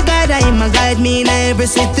 Jah me guide, I'ma guide me in every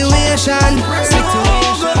situation.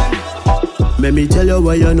 Let me tell you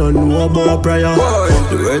why you don't know about prayer.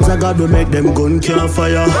 The words of God will make them gun can't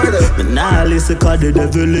fire. But now listen cause the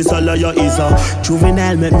devil is a liar. Is a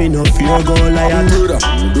juvenile, make me no fear go liar.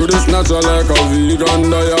 Do this natural like a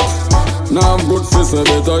vegan diet. Now I'm good for say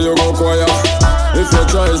better you go quiet. If you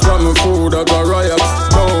try some food at a riot,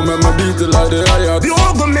 don't make me beat it like the riot. You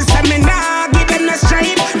go me say me nah give them a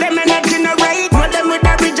stripe. Them energy no right. What them with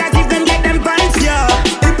the bridge as if them get them pants, yeah.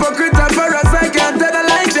 Hypocrite and parasite can't tell the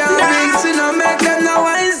light, yeah. Things you know make them no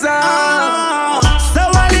wiser. So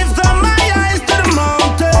I lift up my eyes to the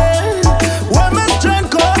mountain, where my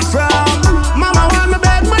strength comes from. Mama want me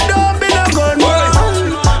back, me don't be no good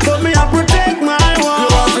man, but me I protect my one.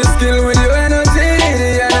 You have the skill with your energy.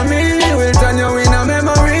 The enemy will turn you in a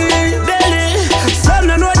memory. Daily, some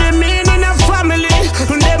don't know the meaning of family,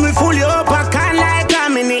 and then we fool you up, I can't like a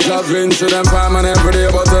minute. Traveling to them time and every day,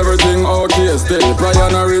 but everything okay still. Prayer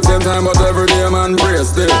no reaching time, but every day man pray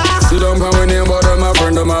still. Sit down and we name, but them a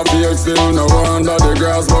friend, them a fake still. No one under the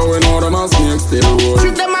grass, but we know them a snake still.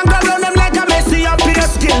 Treat them and go round them like a messy up in a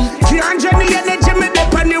skill. 300 the energy, me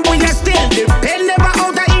dip on the way still. The pen never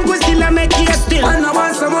out of ink, we still a make you still. And I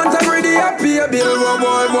want someone to really happy a bill,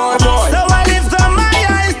 boy. So I lift up my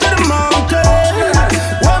eyes to the mountain,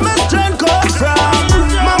 where my strength comes from.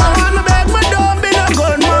 Mama want me back, me don't be no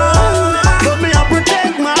good man, but me I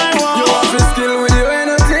protect my one. You have the skill with your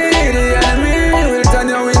energy. The enemy will turn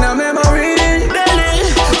you in a memory. Daily,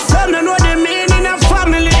 some don't know the meaning of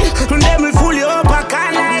family, and then we fool you up, I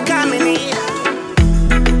can't like a minute.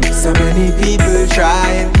 So many people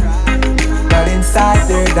trying, but inside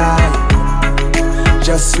they're dying.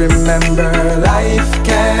 Just remember, life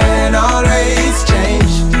can always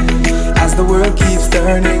change. As the world keeps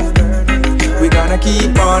turning, we're gonna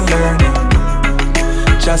keep on learning.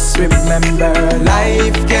 Just remember,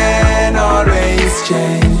 life can always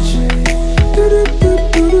change.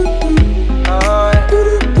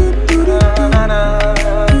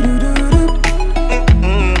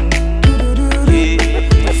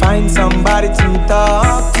 Find somebody to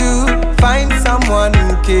talk to, find someone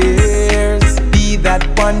who cares. Be that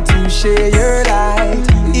one to share your light,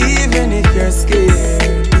 even if you're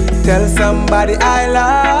scared. Tell somebody I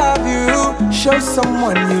love you, show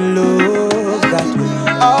someone you love. That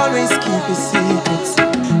will always keep your secrets,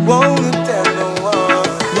 won't tell no one.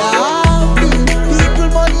 People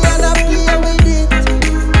money and I play with it,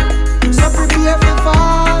 so prepare for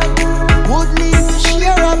fall. Would need to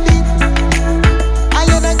share a bit, I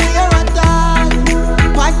ain't a clear at all.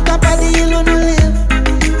 Packed up at the hill on the live,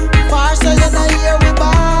 far so you're not here with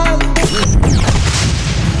ball.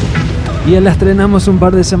 Ya la estrenamos un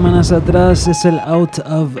par de semanas atrás, es el Out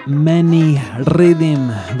of Many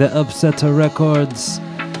Rhythm de Upsetter Records.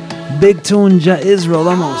 Big Tune, Ja Israel,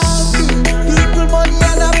 vamos. People money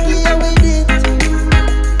and I play with it,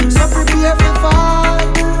 so prepare for fall.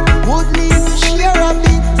 Would need to share a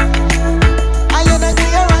bit, I ain't a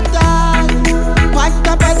clear at all. Packed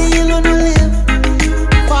up at the hill on the live,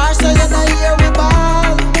 far so you're not here with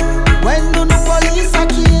ball. When do the police are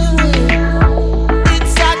kill me?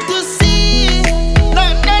 It's sad to see,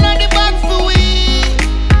 nothing on the back for we.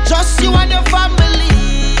 Just you and your family,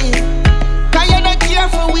 'cause you don't care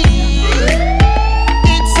for we.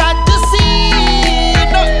 It's sad to see,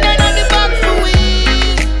 nothing on the back for we.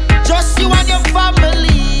 Just you and your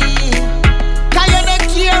family, 'cause you don't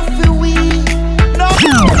care for we. No.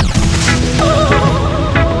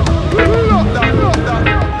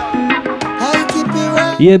 I'll keep it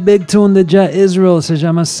right. Y el Big Tune de Ja Israel se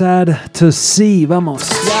llama Sad to See, vamos.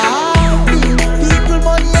 People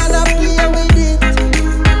money and I play with it,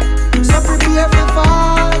 so prepare for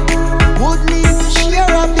fall. Would need to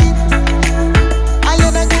share a bit, I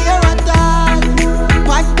ain't a clear at all.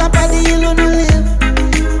 Packed up at the hill on the live,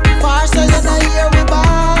 far so you're not here with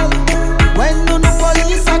ball. When do the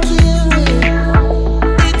police are kill me?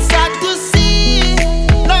 It's sad to see,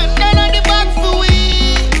 nothing on the back for we.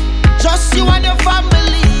 Just you and your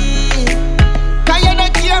family, 'cause you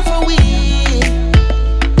don't care for we.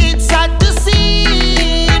 It's sad to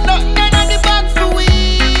see, nothing on the back for we.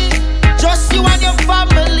 Just you and your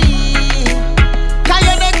family, 'cause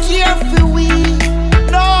you don't care for we.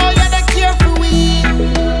 No, you don't care for we.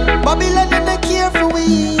 Babylon, you don't care for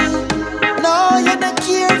we. No, you don't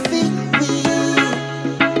care for we.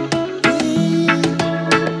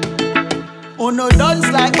 Oh no, dance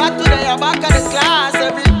like but today I'm back at the class.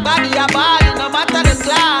 Everybody a ball, no matter the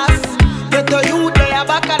class. Get to you, they are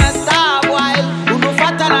back on a star while who no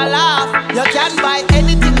fat and a laugh. You can buy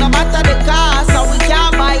anything, no matter the cost. So we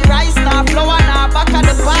can't buy rice, now flour, now back of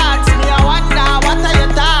the parts. Me I wonder, what are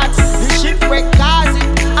your thoughts? The shipwreck cause it,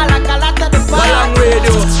 I like a lot of the parts.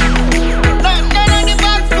 Nothing on the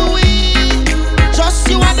back for we, just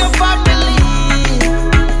you and your family,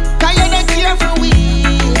 'cause you don't care for we.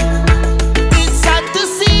 It's sad to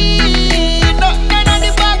see, nothing on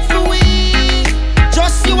the back for we,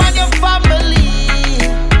 just you and your family,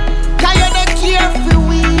 'cause you don't care for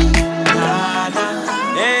we.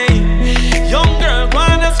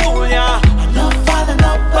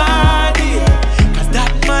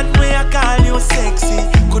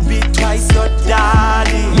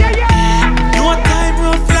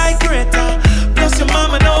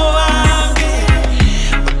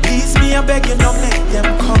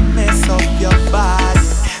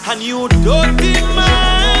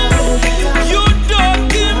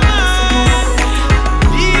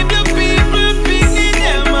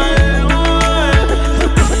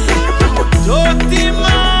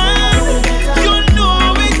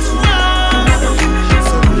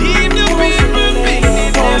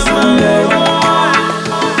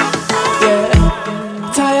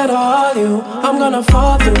 tired of all you, I'm gonna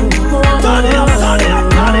fall through. Turn it up, turn it up,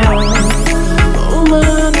 turn it up. Oh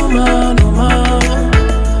man, oh man, oh man.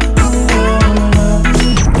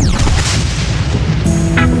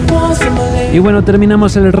 Y bueno,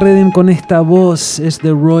 terminamos el Rhythm con esta voz, es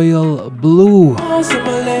The Royal Blue.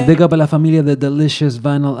 Big up a la familia de Delicious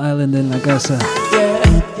Vinyl Island en la casa. Yeah,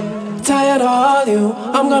 tired of all you,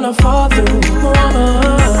 I'm gonna fall through.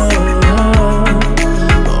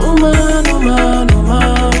 Oh man, oh man, oh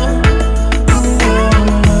man.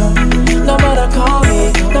 Nobody call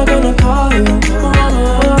me, not gonna call you.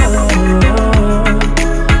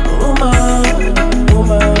 Oh man, oh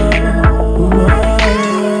man, oh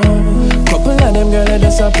man. Couple of them girls that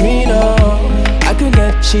just a prenup. I could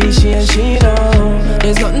get she and she know.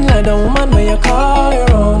 There's nothing like the woman where you call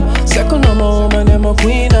your own. Second I'm a woman, I'm a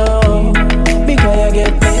queen now. Because you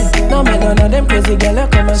get me. No man, none of them crazy girl you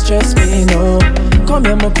come and stress me, no. Come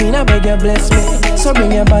here, my queen, I beg you bless me. So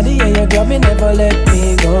bring your body, yeah, you grab me, never let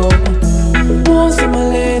me go. Won't see my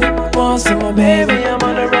lady, won't see my baby. I'm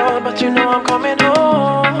on the road, but you know I'm coming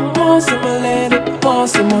home. Won't see my lady, won't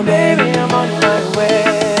see my baby. I'm on my way.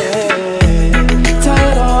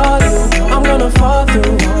 Tired of all you, I'm gonna fall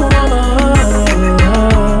through.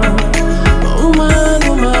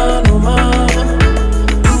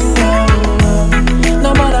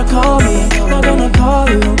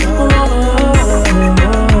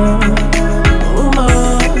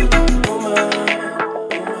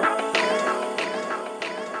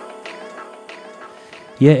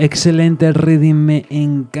 Yeah, excelente rhythm, me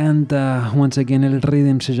encanta. Once again, el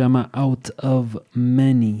rhythm se llama Out of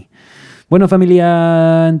Many. Bueno,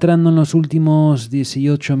 familia, entrando en los últimos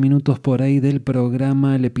 18 minutos por ahí del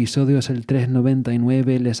programa, el episodio es el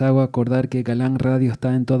 399. Les hago acordar que Galán Radio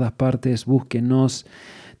está en todas partes, búsquenos.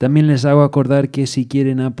 También les hago acordar que si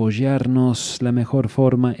quieren apoyarnos, la mejor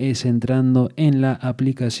forma es entrando en la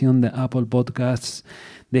aplicación de Apple Podcasts,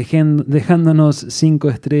 dejándonos 5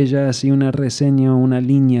 estrellas y una reseña, una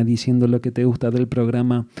línea diciendo lo que te gusta del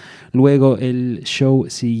programa. Luego el show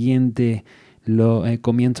siguiente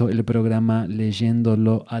comienzo el programa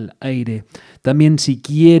leyéndolo al aire. También si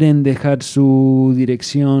quieren dejar su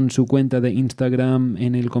dirección, su cuenta de Instagram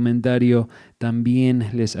en el comentario, también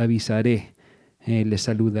les avisaré. Les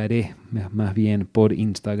saludaré más bien por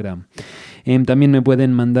Instagram. También me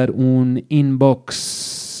pueden mandar un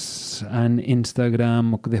inbox en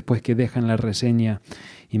Instagram después que dejan la reseña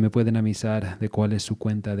y me pueden avisar de cuál es su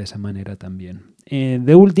cuenta de esa manera también.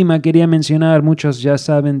 De última quería mencionar, muchos ya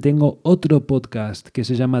saben, tengo otro podcast que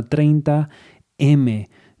se llama 30M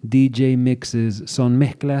DJ Mixes. Son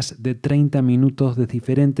mezclas de 30 minutos de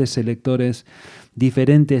diferentes selectores,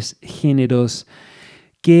 diferentes géneros,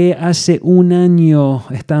 que hace un año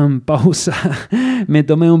está en pausa. Me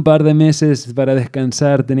tomé un par de meses para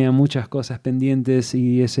descansar, tenía muchas cosas pendientes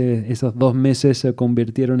y esos 2 meses se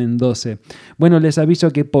convirtieron en 12. Bueno, les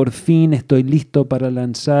aviso que por fin estoy listo para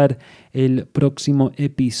lanzar el próximo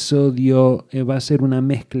episodio. Va a ser una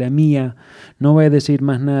mezcla mía, no voy a decir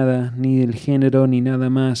más nada, ni del género ni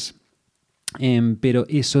nada más, pero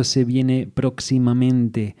eso se viene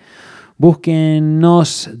próximamente.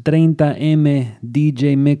 Búsquenos 30M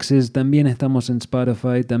DJ Mixes, también estamos en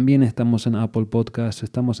Spotify, también estamos en Apple Podcasts,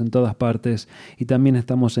 estamos en todas partes y también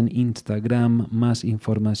estamos en Instagram. Más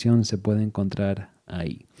información se puede encontrar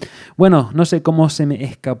ahí. Bueno, no sé cómo se me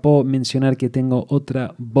escapó mencionar que tengo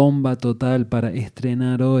otra bomba total para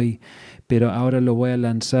estrenar hoy, pero ahora lo voy a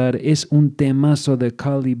lanzar. Es un temazo de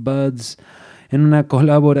Collie Buddz, en una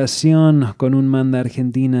colaboración con un man de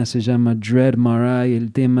Argentina, se llama Dread Marai.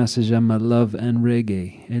 El tema se llama Love and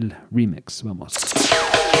Reggae. El remix, vamos.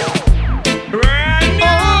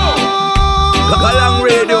 Galang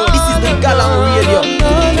Radio. This is the Galang Radio. To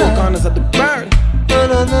the 4 corners of the bird.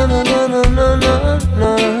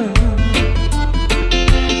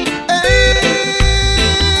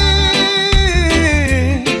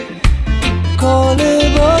 Collie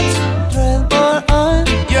Buddz, Dread Marai.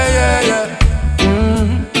 Yeah.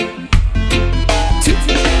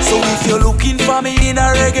 So if you're looking for me in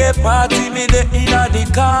a reggae party, me the inna the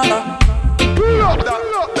corner.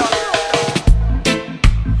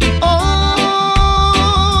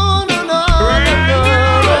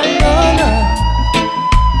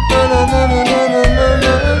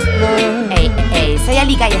 Hey, soy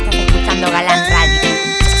Alika y estás escuchando Galán Radio.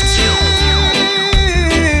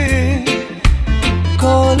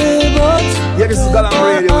 Yeah, this is Galang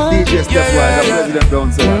Radio with DJ Stepwise, the president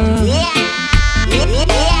down south.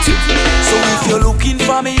 So if you're looking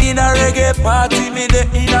for me in a reggae party, me the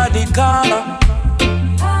inna the corner.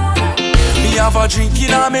 Me have a drink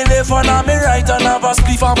in a me left and a me right and have a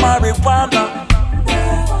spliff of marijuana.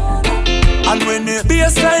 And when the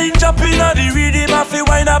bassline dropping on the rhythm, I feel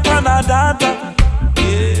wind up on a data.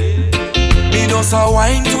 Yeah. Me know so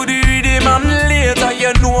wine to the rhythm and later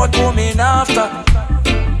you know what coming after.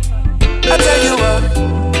 I tell you what,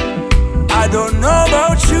 I don't know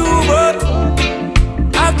about you, but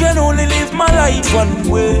I can only live my life one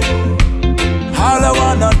way. All I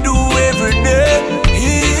wanna do every day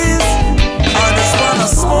is I just wanna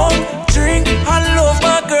smoke, drink, and love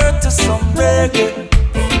my girl to some reggae.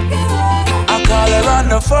 I call her on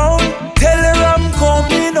the phone, tell her I'm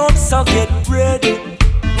coming up, so get ready.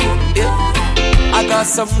 Yeah. I got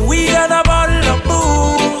some weed and a bottle of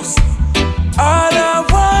booze. All I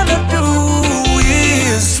wanna do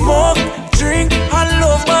is smoke, drink, and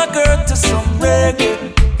love my girl to some reggae.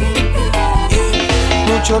 Yeah.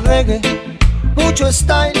 Mucho reggae, mucho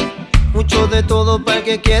style, mucho de todo para el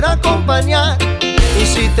que quiera acompañar. Y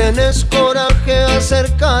si tenés coraje,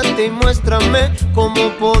 acércate y muéstrame cómo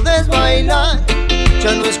podés bailar.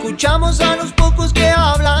 Ya no escuchamos a los pocos que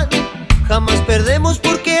hablan, jamás perdemos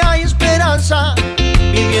porque hay esperanza.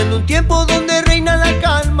 Viviendo un tiempo donde reina la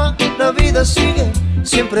calma, la vida sigue,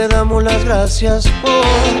 siempre damos las gracias por.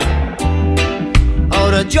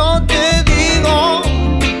 Ahora yo te digo,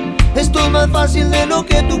 esto es más fácil de lo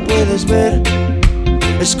que tú puedes ver.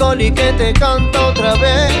 Scully que te canta otra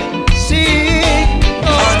vez, sí.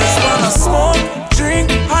 I just wanna smoke,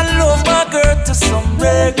 drink, and love my girl to some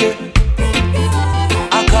reggae.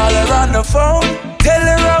 I call her on the phone, tell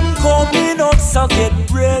her I'm coming up, so get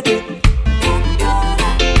ready.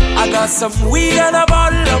 I got some weed and a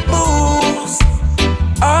bottle of booze.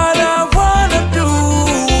 All I wanna do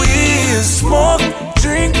is smoke,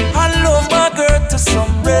 drink, and love my girl to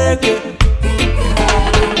some reggae.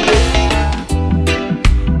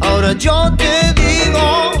 Ahora yo te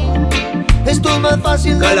digo, esto es más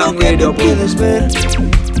fácil de lo que tú puedes ver.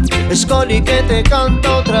 Scully que te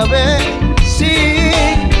canta otra vez, sí.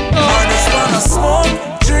 I just wanna smoke,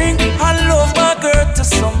 drink, and love my girl to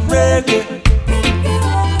some reggae.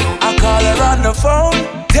 I call her on the phone,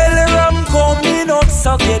 tell her I'm coming up,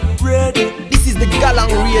 so get ready. This is the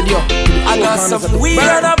Galang Radio. I got some weed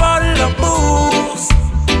and a bottle of booze.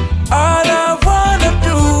 All I wanna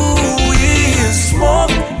do is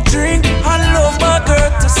smoke, drink, and love my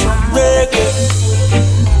girl to some reggae.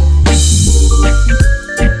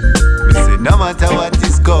 We say no matter what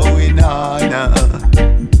is going on,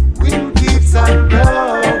 wind keeps on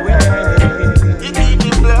blowing. It keep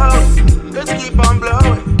me blowing, just keep on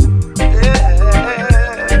blowing.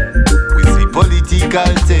 Yeah. We see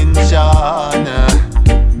political tension.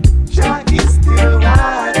 Jack is still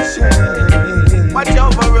watching. Watch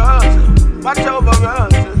over us, watch over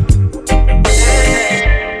us.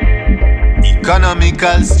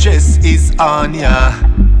 Economical stress is on ya.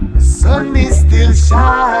 The sun is still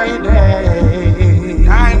shining.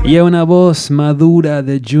 Y a una voz madura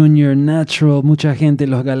de Junior Natural. Mucha gente,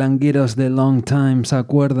 los galangueros de Long Time, se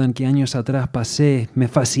acuerdan que años atrás me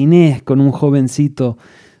fasciné con un jovencito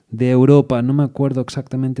de Europa, no me acuerdo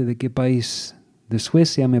exactamente de qué país, de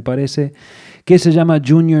Suecia me parece, que se llama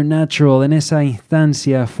Junior Natural. En esa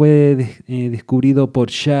instancia fue descubrido por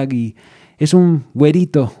Shaggy. Es un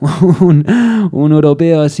güerito, un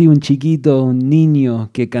europeo así, un chiquito, un niño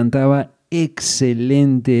que cantaba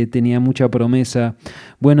excelente, tenía mucha promesa.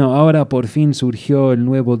 Bueno, ahora por fin surgió el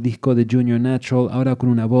nuevo disco de Junior Natural, ahora con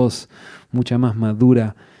una voz mucha más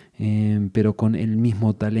madura, pero con el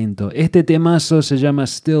mismo talento. Este temazo se llama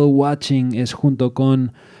Still Watching, es junto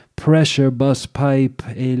con Pressure Bus Pipe.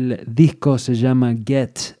 El disco se llama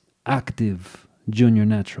Get Active, Junior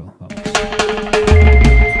Natural. Vamos.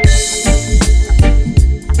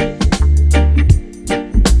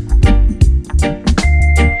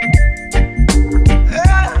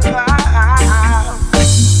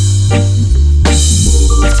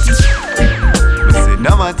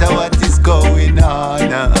 No matter what is going on,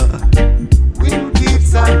 wind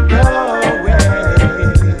keeps on blowing.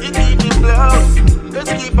 It keep me blowing,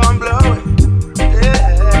 just keep on blowing.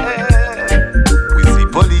 Yeah. We see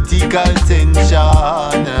political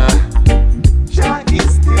tension. Jack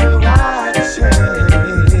is still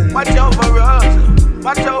watching. Watch over us,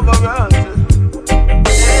 watch over us.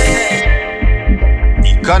 Yeah.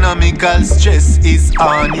 Economical stress is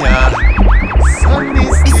on ya.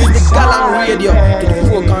 This is the Galang Radio to the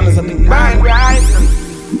four corners of the Grind, grind,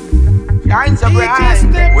 grind so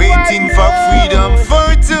grind. Waiting for freedom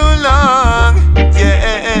for too long.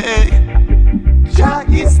 Yeah, Jack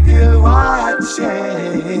is still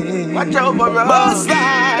watching. Watch over us.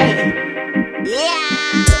 Yeah.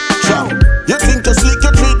 You think you slick,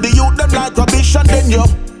 you treat the youth them like rubbish, and then you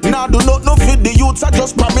now do not know fit the youths. I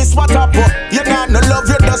just promise what up. You not no love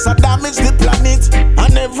your just a damage the planet.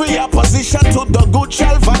 And every opposition to the good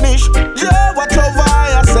shall vanish. Yeah, watch over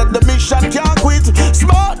I said the mission can't quit.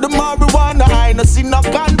 Smart the marijuana, I no see no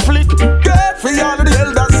conflict. Care for all the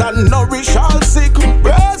elders and nourish all sick.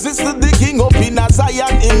 Resist the king up in a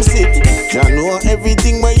Zion him sit. You know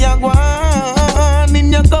everything where you want,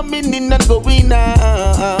 in your coming in and going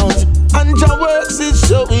out. And your works is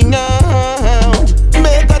showing out.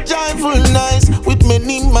 Make a joyful noise with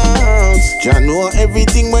many mouths. You know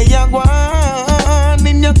everything where you want,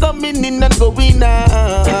 in your coming in and going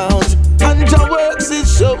out. And your works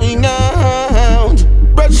is showing out.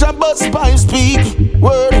 Pressure bus pipe speak,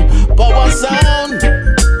 word, power sound.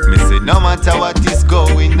 Me say no matter what is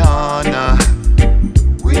going on,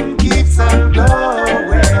 wind keeps on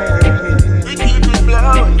blowing. We keep it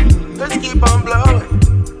blowing, let's keep on blowing.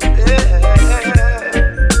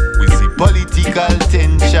 We see political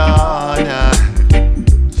tension.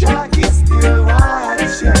 Jack is still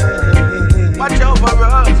watching. Watch over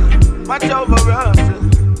us, watch over us.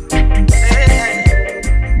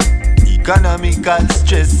 Economical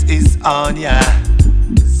stress is on ya.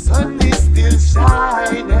 Sun is still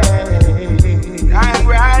shining. I'm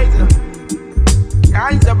rising,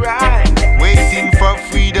 eyes are bright. Waiting for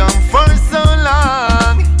freedom for so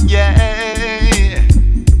long, yeah.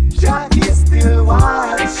 Jack is still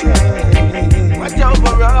watching. Watch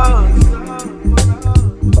over us.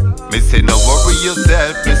 Me say no worry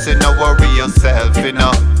yourself, me say no worry yourself, you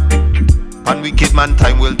know. And wicked man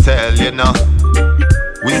time will tell, you know.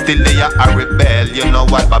 We still there a rebel, you know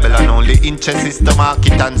what? Babylon only interest is to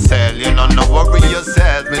market and sell, you know. No worry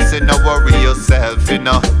yourself, me say no worry yourself, you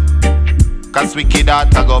know. Cause wicked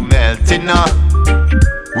heart a go melt, you know.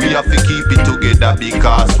 We have to keep it together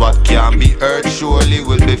because what can be heard surely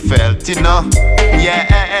will be felt, you know.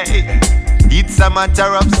 Yeah, it's a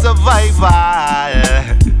matter of survival.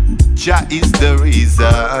 Jah is the reason.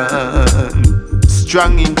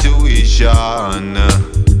 Strong intuition.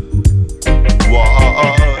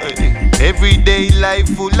 Why? Everyday life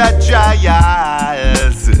full of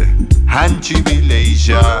trials and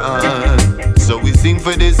tribulation. So we sing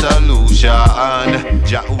for the solution.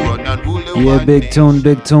 Jah run and rule the Yeah, Big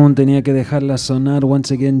Tone, tenía que dejarla sonar.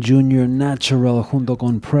 Once again, Junior Natural junto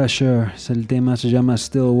con Pressure. El tema se llama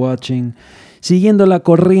Still Watching. Siguiendo la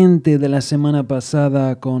corriente de la semana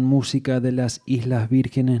pasada con música de las Islas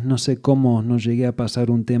Vírgenes, no sé cómo no llegué a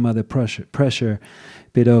pasar un tema de Pressure,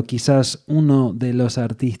 pero quizás uno de los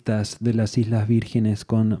artistas de las Islas Vírgenes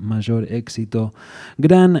con mayor éxito.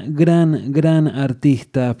 Gran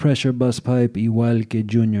artista, Pressure Busspipe, igual que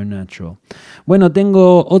Junior Natural. Bueno,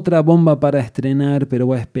 tengo otra bomba para estrenar, pero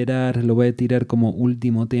voy a esperar, lo voy a tirar como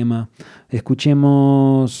último tema.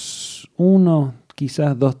 Escuchemos uno,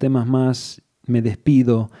 quizás dos temas más. Me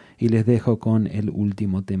despido y les dejo con el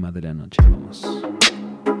último tema de la noche. Vamos.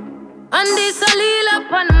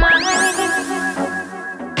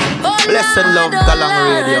 Blessed love, Galang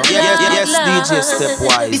Radio. Yes, DJ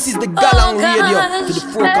Stepwise. This is the Galang Radio to the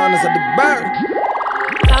four corners of the bird.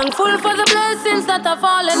 Thankful for the blessings that are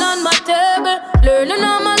falling on my table. Learning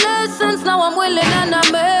all my lessons, now I'm willing and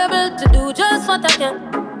I'm able to do just what I can.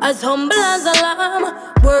 As humble as a lamb,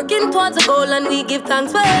 working towards a goal, and we give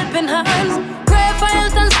thanks for helping hands. Pray for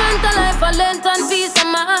health and strength, a life, a length and peace of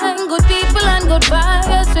mind. Good people and good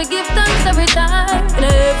vibes, we give thanks every time. In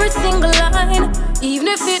every single line, even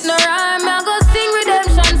if it no rhyme, I go sing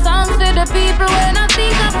redemption songs to the people when I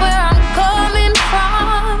think of where I'm coming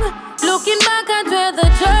from. Looking back at where the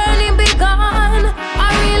journey began, I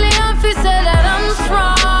really have to say that I'm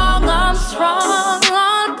strong, I'm strong.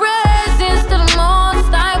 All praises to the Most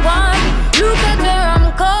High One. Look at where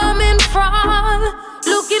I'm coming from.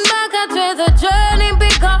 Looking back at where the journey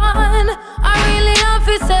began, I really have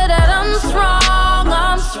to say that I'm strong,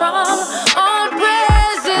 I'm strong. All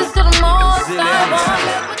praises to the Most High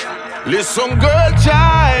One. Listen, girl,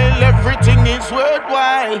 child, everything is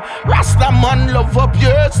worthwhile. Rasta man, love up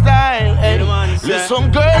your style. Hey.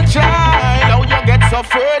 Listen, girl, child, how you get so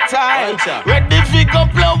fertile. Ready fi go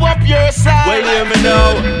blow up your side. Well, hear me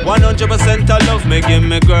now, 100% of love me give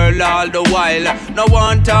me girl all the while. No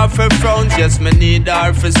want her for frowns, yes, me need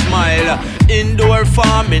her for smile. Indoor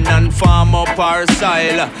farming and farm up our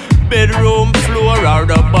style. Bedroom floor or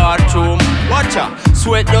the bathroom. Watch her,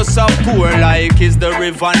 sweat does a pour like it's the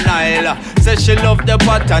river Nile. Say she love the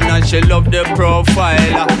pattern and she love the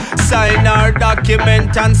profile. Sign her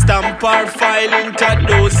document and stamp her file.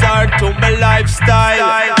 Introduce her to my lifestyle.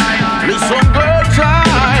 Listen, girl,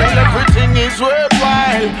 child, everything is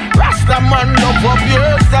worthwhile. Rasta man, love up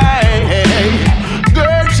your style. Hey.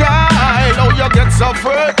 Girl, child, how you get so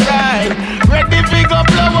fertile. Ready fi go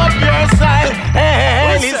blow up your style.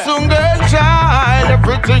 Hey, listen, girl, child,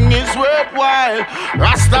 everything everything is worthwhile.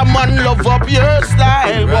 Rasta man love up your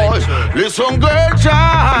style, boy. Listen, girl,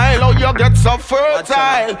 child, how you get so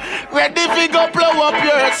fertile. Ready fi go blow up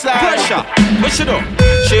your style. Pressure, what she do?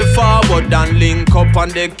 She forward and link up on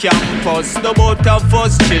the campus. The both of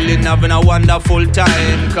us chilling, having a wonderful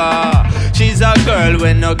time. Car she's a girl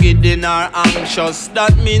when no getting her anxious.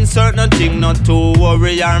 That means certain thing not to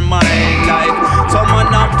worry her mind. Like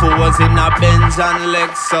someone a pose in a Benz and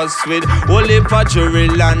Lexus with holy jewelry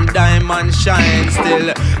and diamond shine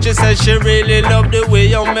still. She says she really love the way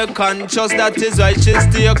you make conscious. That is why she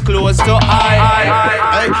stay close to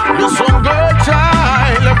I. Listen, girl,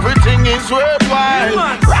 child, everything is worthwhile.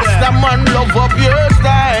 Rasta man love up your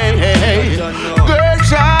style. Hey, girl,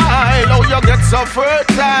 child, how you get so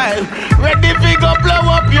fertile. Ready fi go blow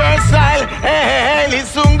up your style. Hey,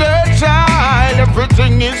 listen, girl, child,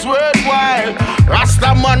 everything is worthwhile.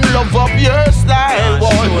 Rasta man love up your style,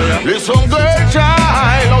 boy. Listen, girl,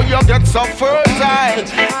 child, how you get so fertile.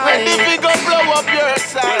 Ready fi go blow up your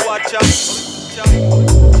style. Watch out.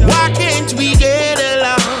 Why can't we get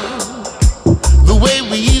along the way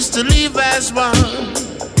we used to live as one?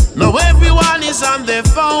 Now everyone is on their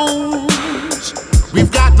phones. We've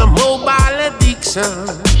got the mobile addiction.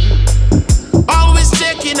 Always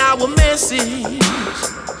checking our message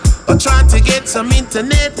or trying to get some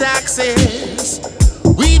internet access.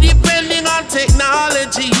 We depending on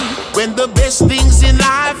technology when the best things in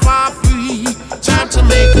life are free. Time to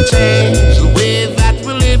make a change the way that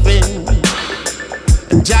we're living.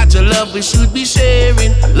 And judge your love we should be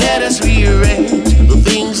sharing. Let us rearrange the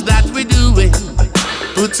things that we're doing.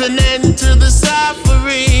 Put an end to the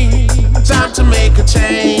suffering. Time to make a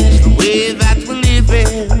change the way that we're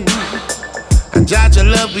living. And judge your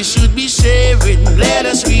love we should be sharing. Let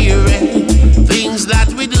us rearrange things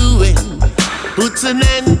that we're doing. Put an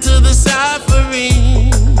end to the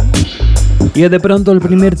suffering. Y de pronto el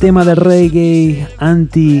primer tema de reggae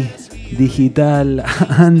anti-digital,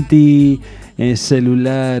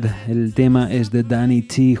 anti-celular. El tema es de Danny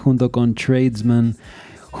T junto con Tradesman.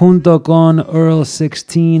 Junto con Earl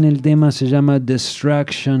 16, el tema se llama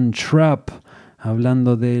Distraction Trap,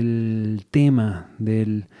 hablando del tema,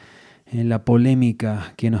 de la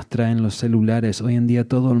polémica que nos traen los celulares. Hoy en día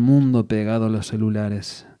todo el mundo pegado a los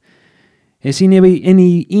celulares. Es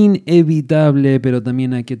inevitable, pero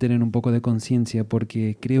también hay que tener un poco de conciencia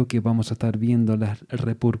porque creo que vamos a estar viendo las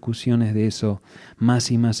repercusiones de eso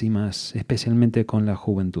más y más y más, especialmente con la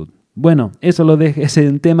juventud. Bueno, eso lo dejo, ese es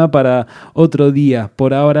un tema para otro día.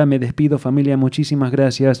 Por ahora me despido, familia. Muchísimas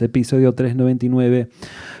gracias. Episodio 399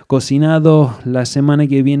 cocinado. La semana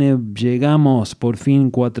que viene llegamos por fin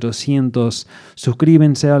 400.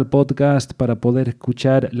 Suscríbanse al podcast para poder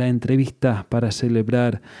escuchar la entrevista para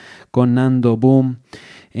celebrar con Nando Boom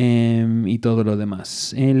y todo lo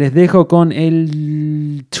demás. Les dejo con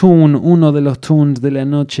el tune, uno de los tunes de la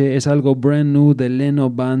noche. Es algo brand new de Leno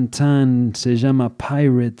Bantan, se llama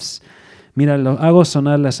Pirates. Mira, lo hago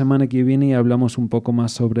sonar la semana que viene y hablamos un poco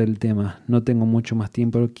más sobre el tema. No tengo mucho más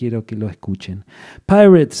tiempo, pero quiero que lo escuchen.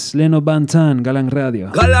 Pirates, Leno Bantan, Galang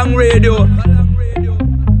Radio. Galang Radio.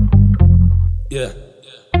 Yeah.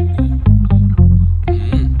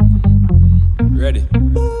 Ready.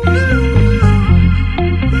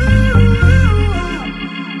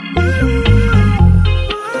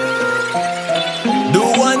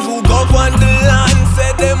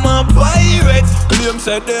 Pirates, claim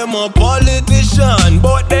said them a politician,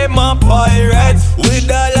 but them a pirates.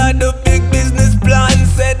 With all of the big business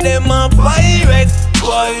plans, said them a pirates,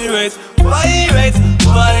 pirates, pirates,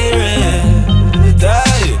 pirates.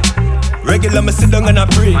 Hey. Regular me sit down and I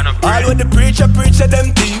pray. All what the preacher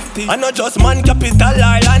them thief. I not just man capital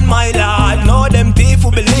island, my lord. No them thief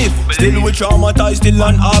who believe. Still we traumatized, still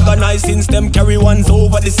unorganized. Since them carry ones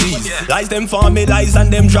over the seas. Lies them formalize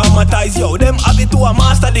and them dramatize. Yo, them have it to a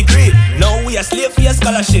master degree. Now we a slave for a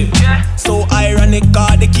scholarship. So ironic,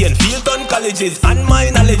 cause they can't feel on colleges and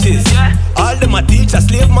my knowledges. All them a teach a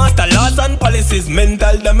slave master laws and policies.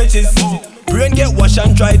 Mental damages. Brain get washed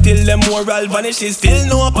and dry till them moral vanishes. Still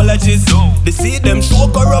no apologies. They see them so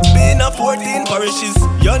corrupt in a 14 parishes.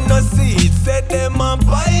 You no see it, said them a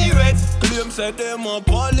pirates. Claim said them a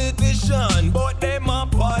politician, but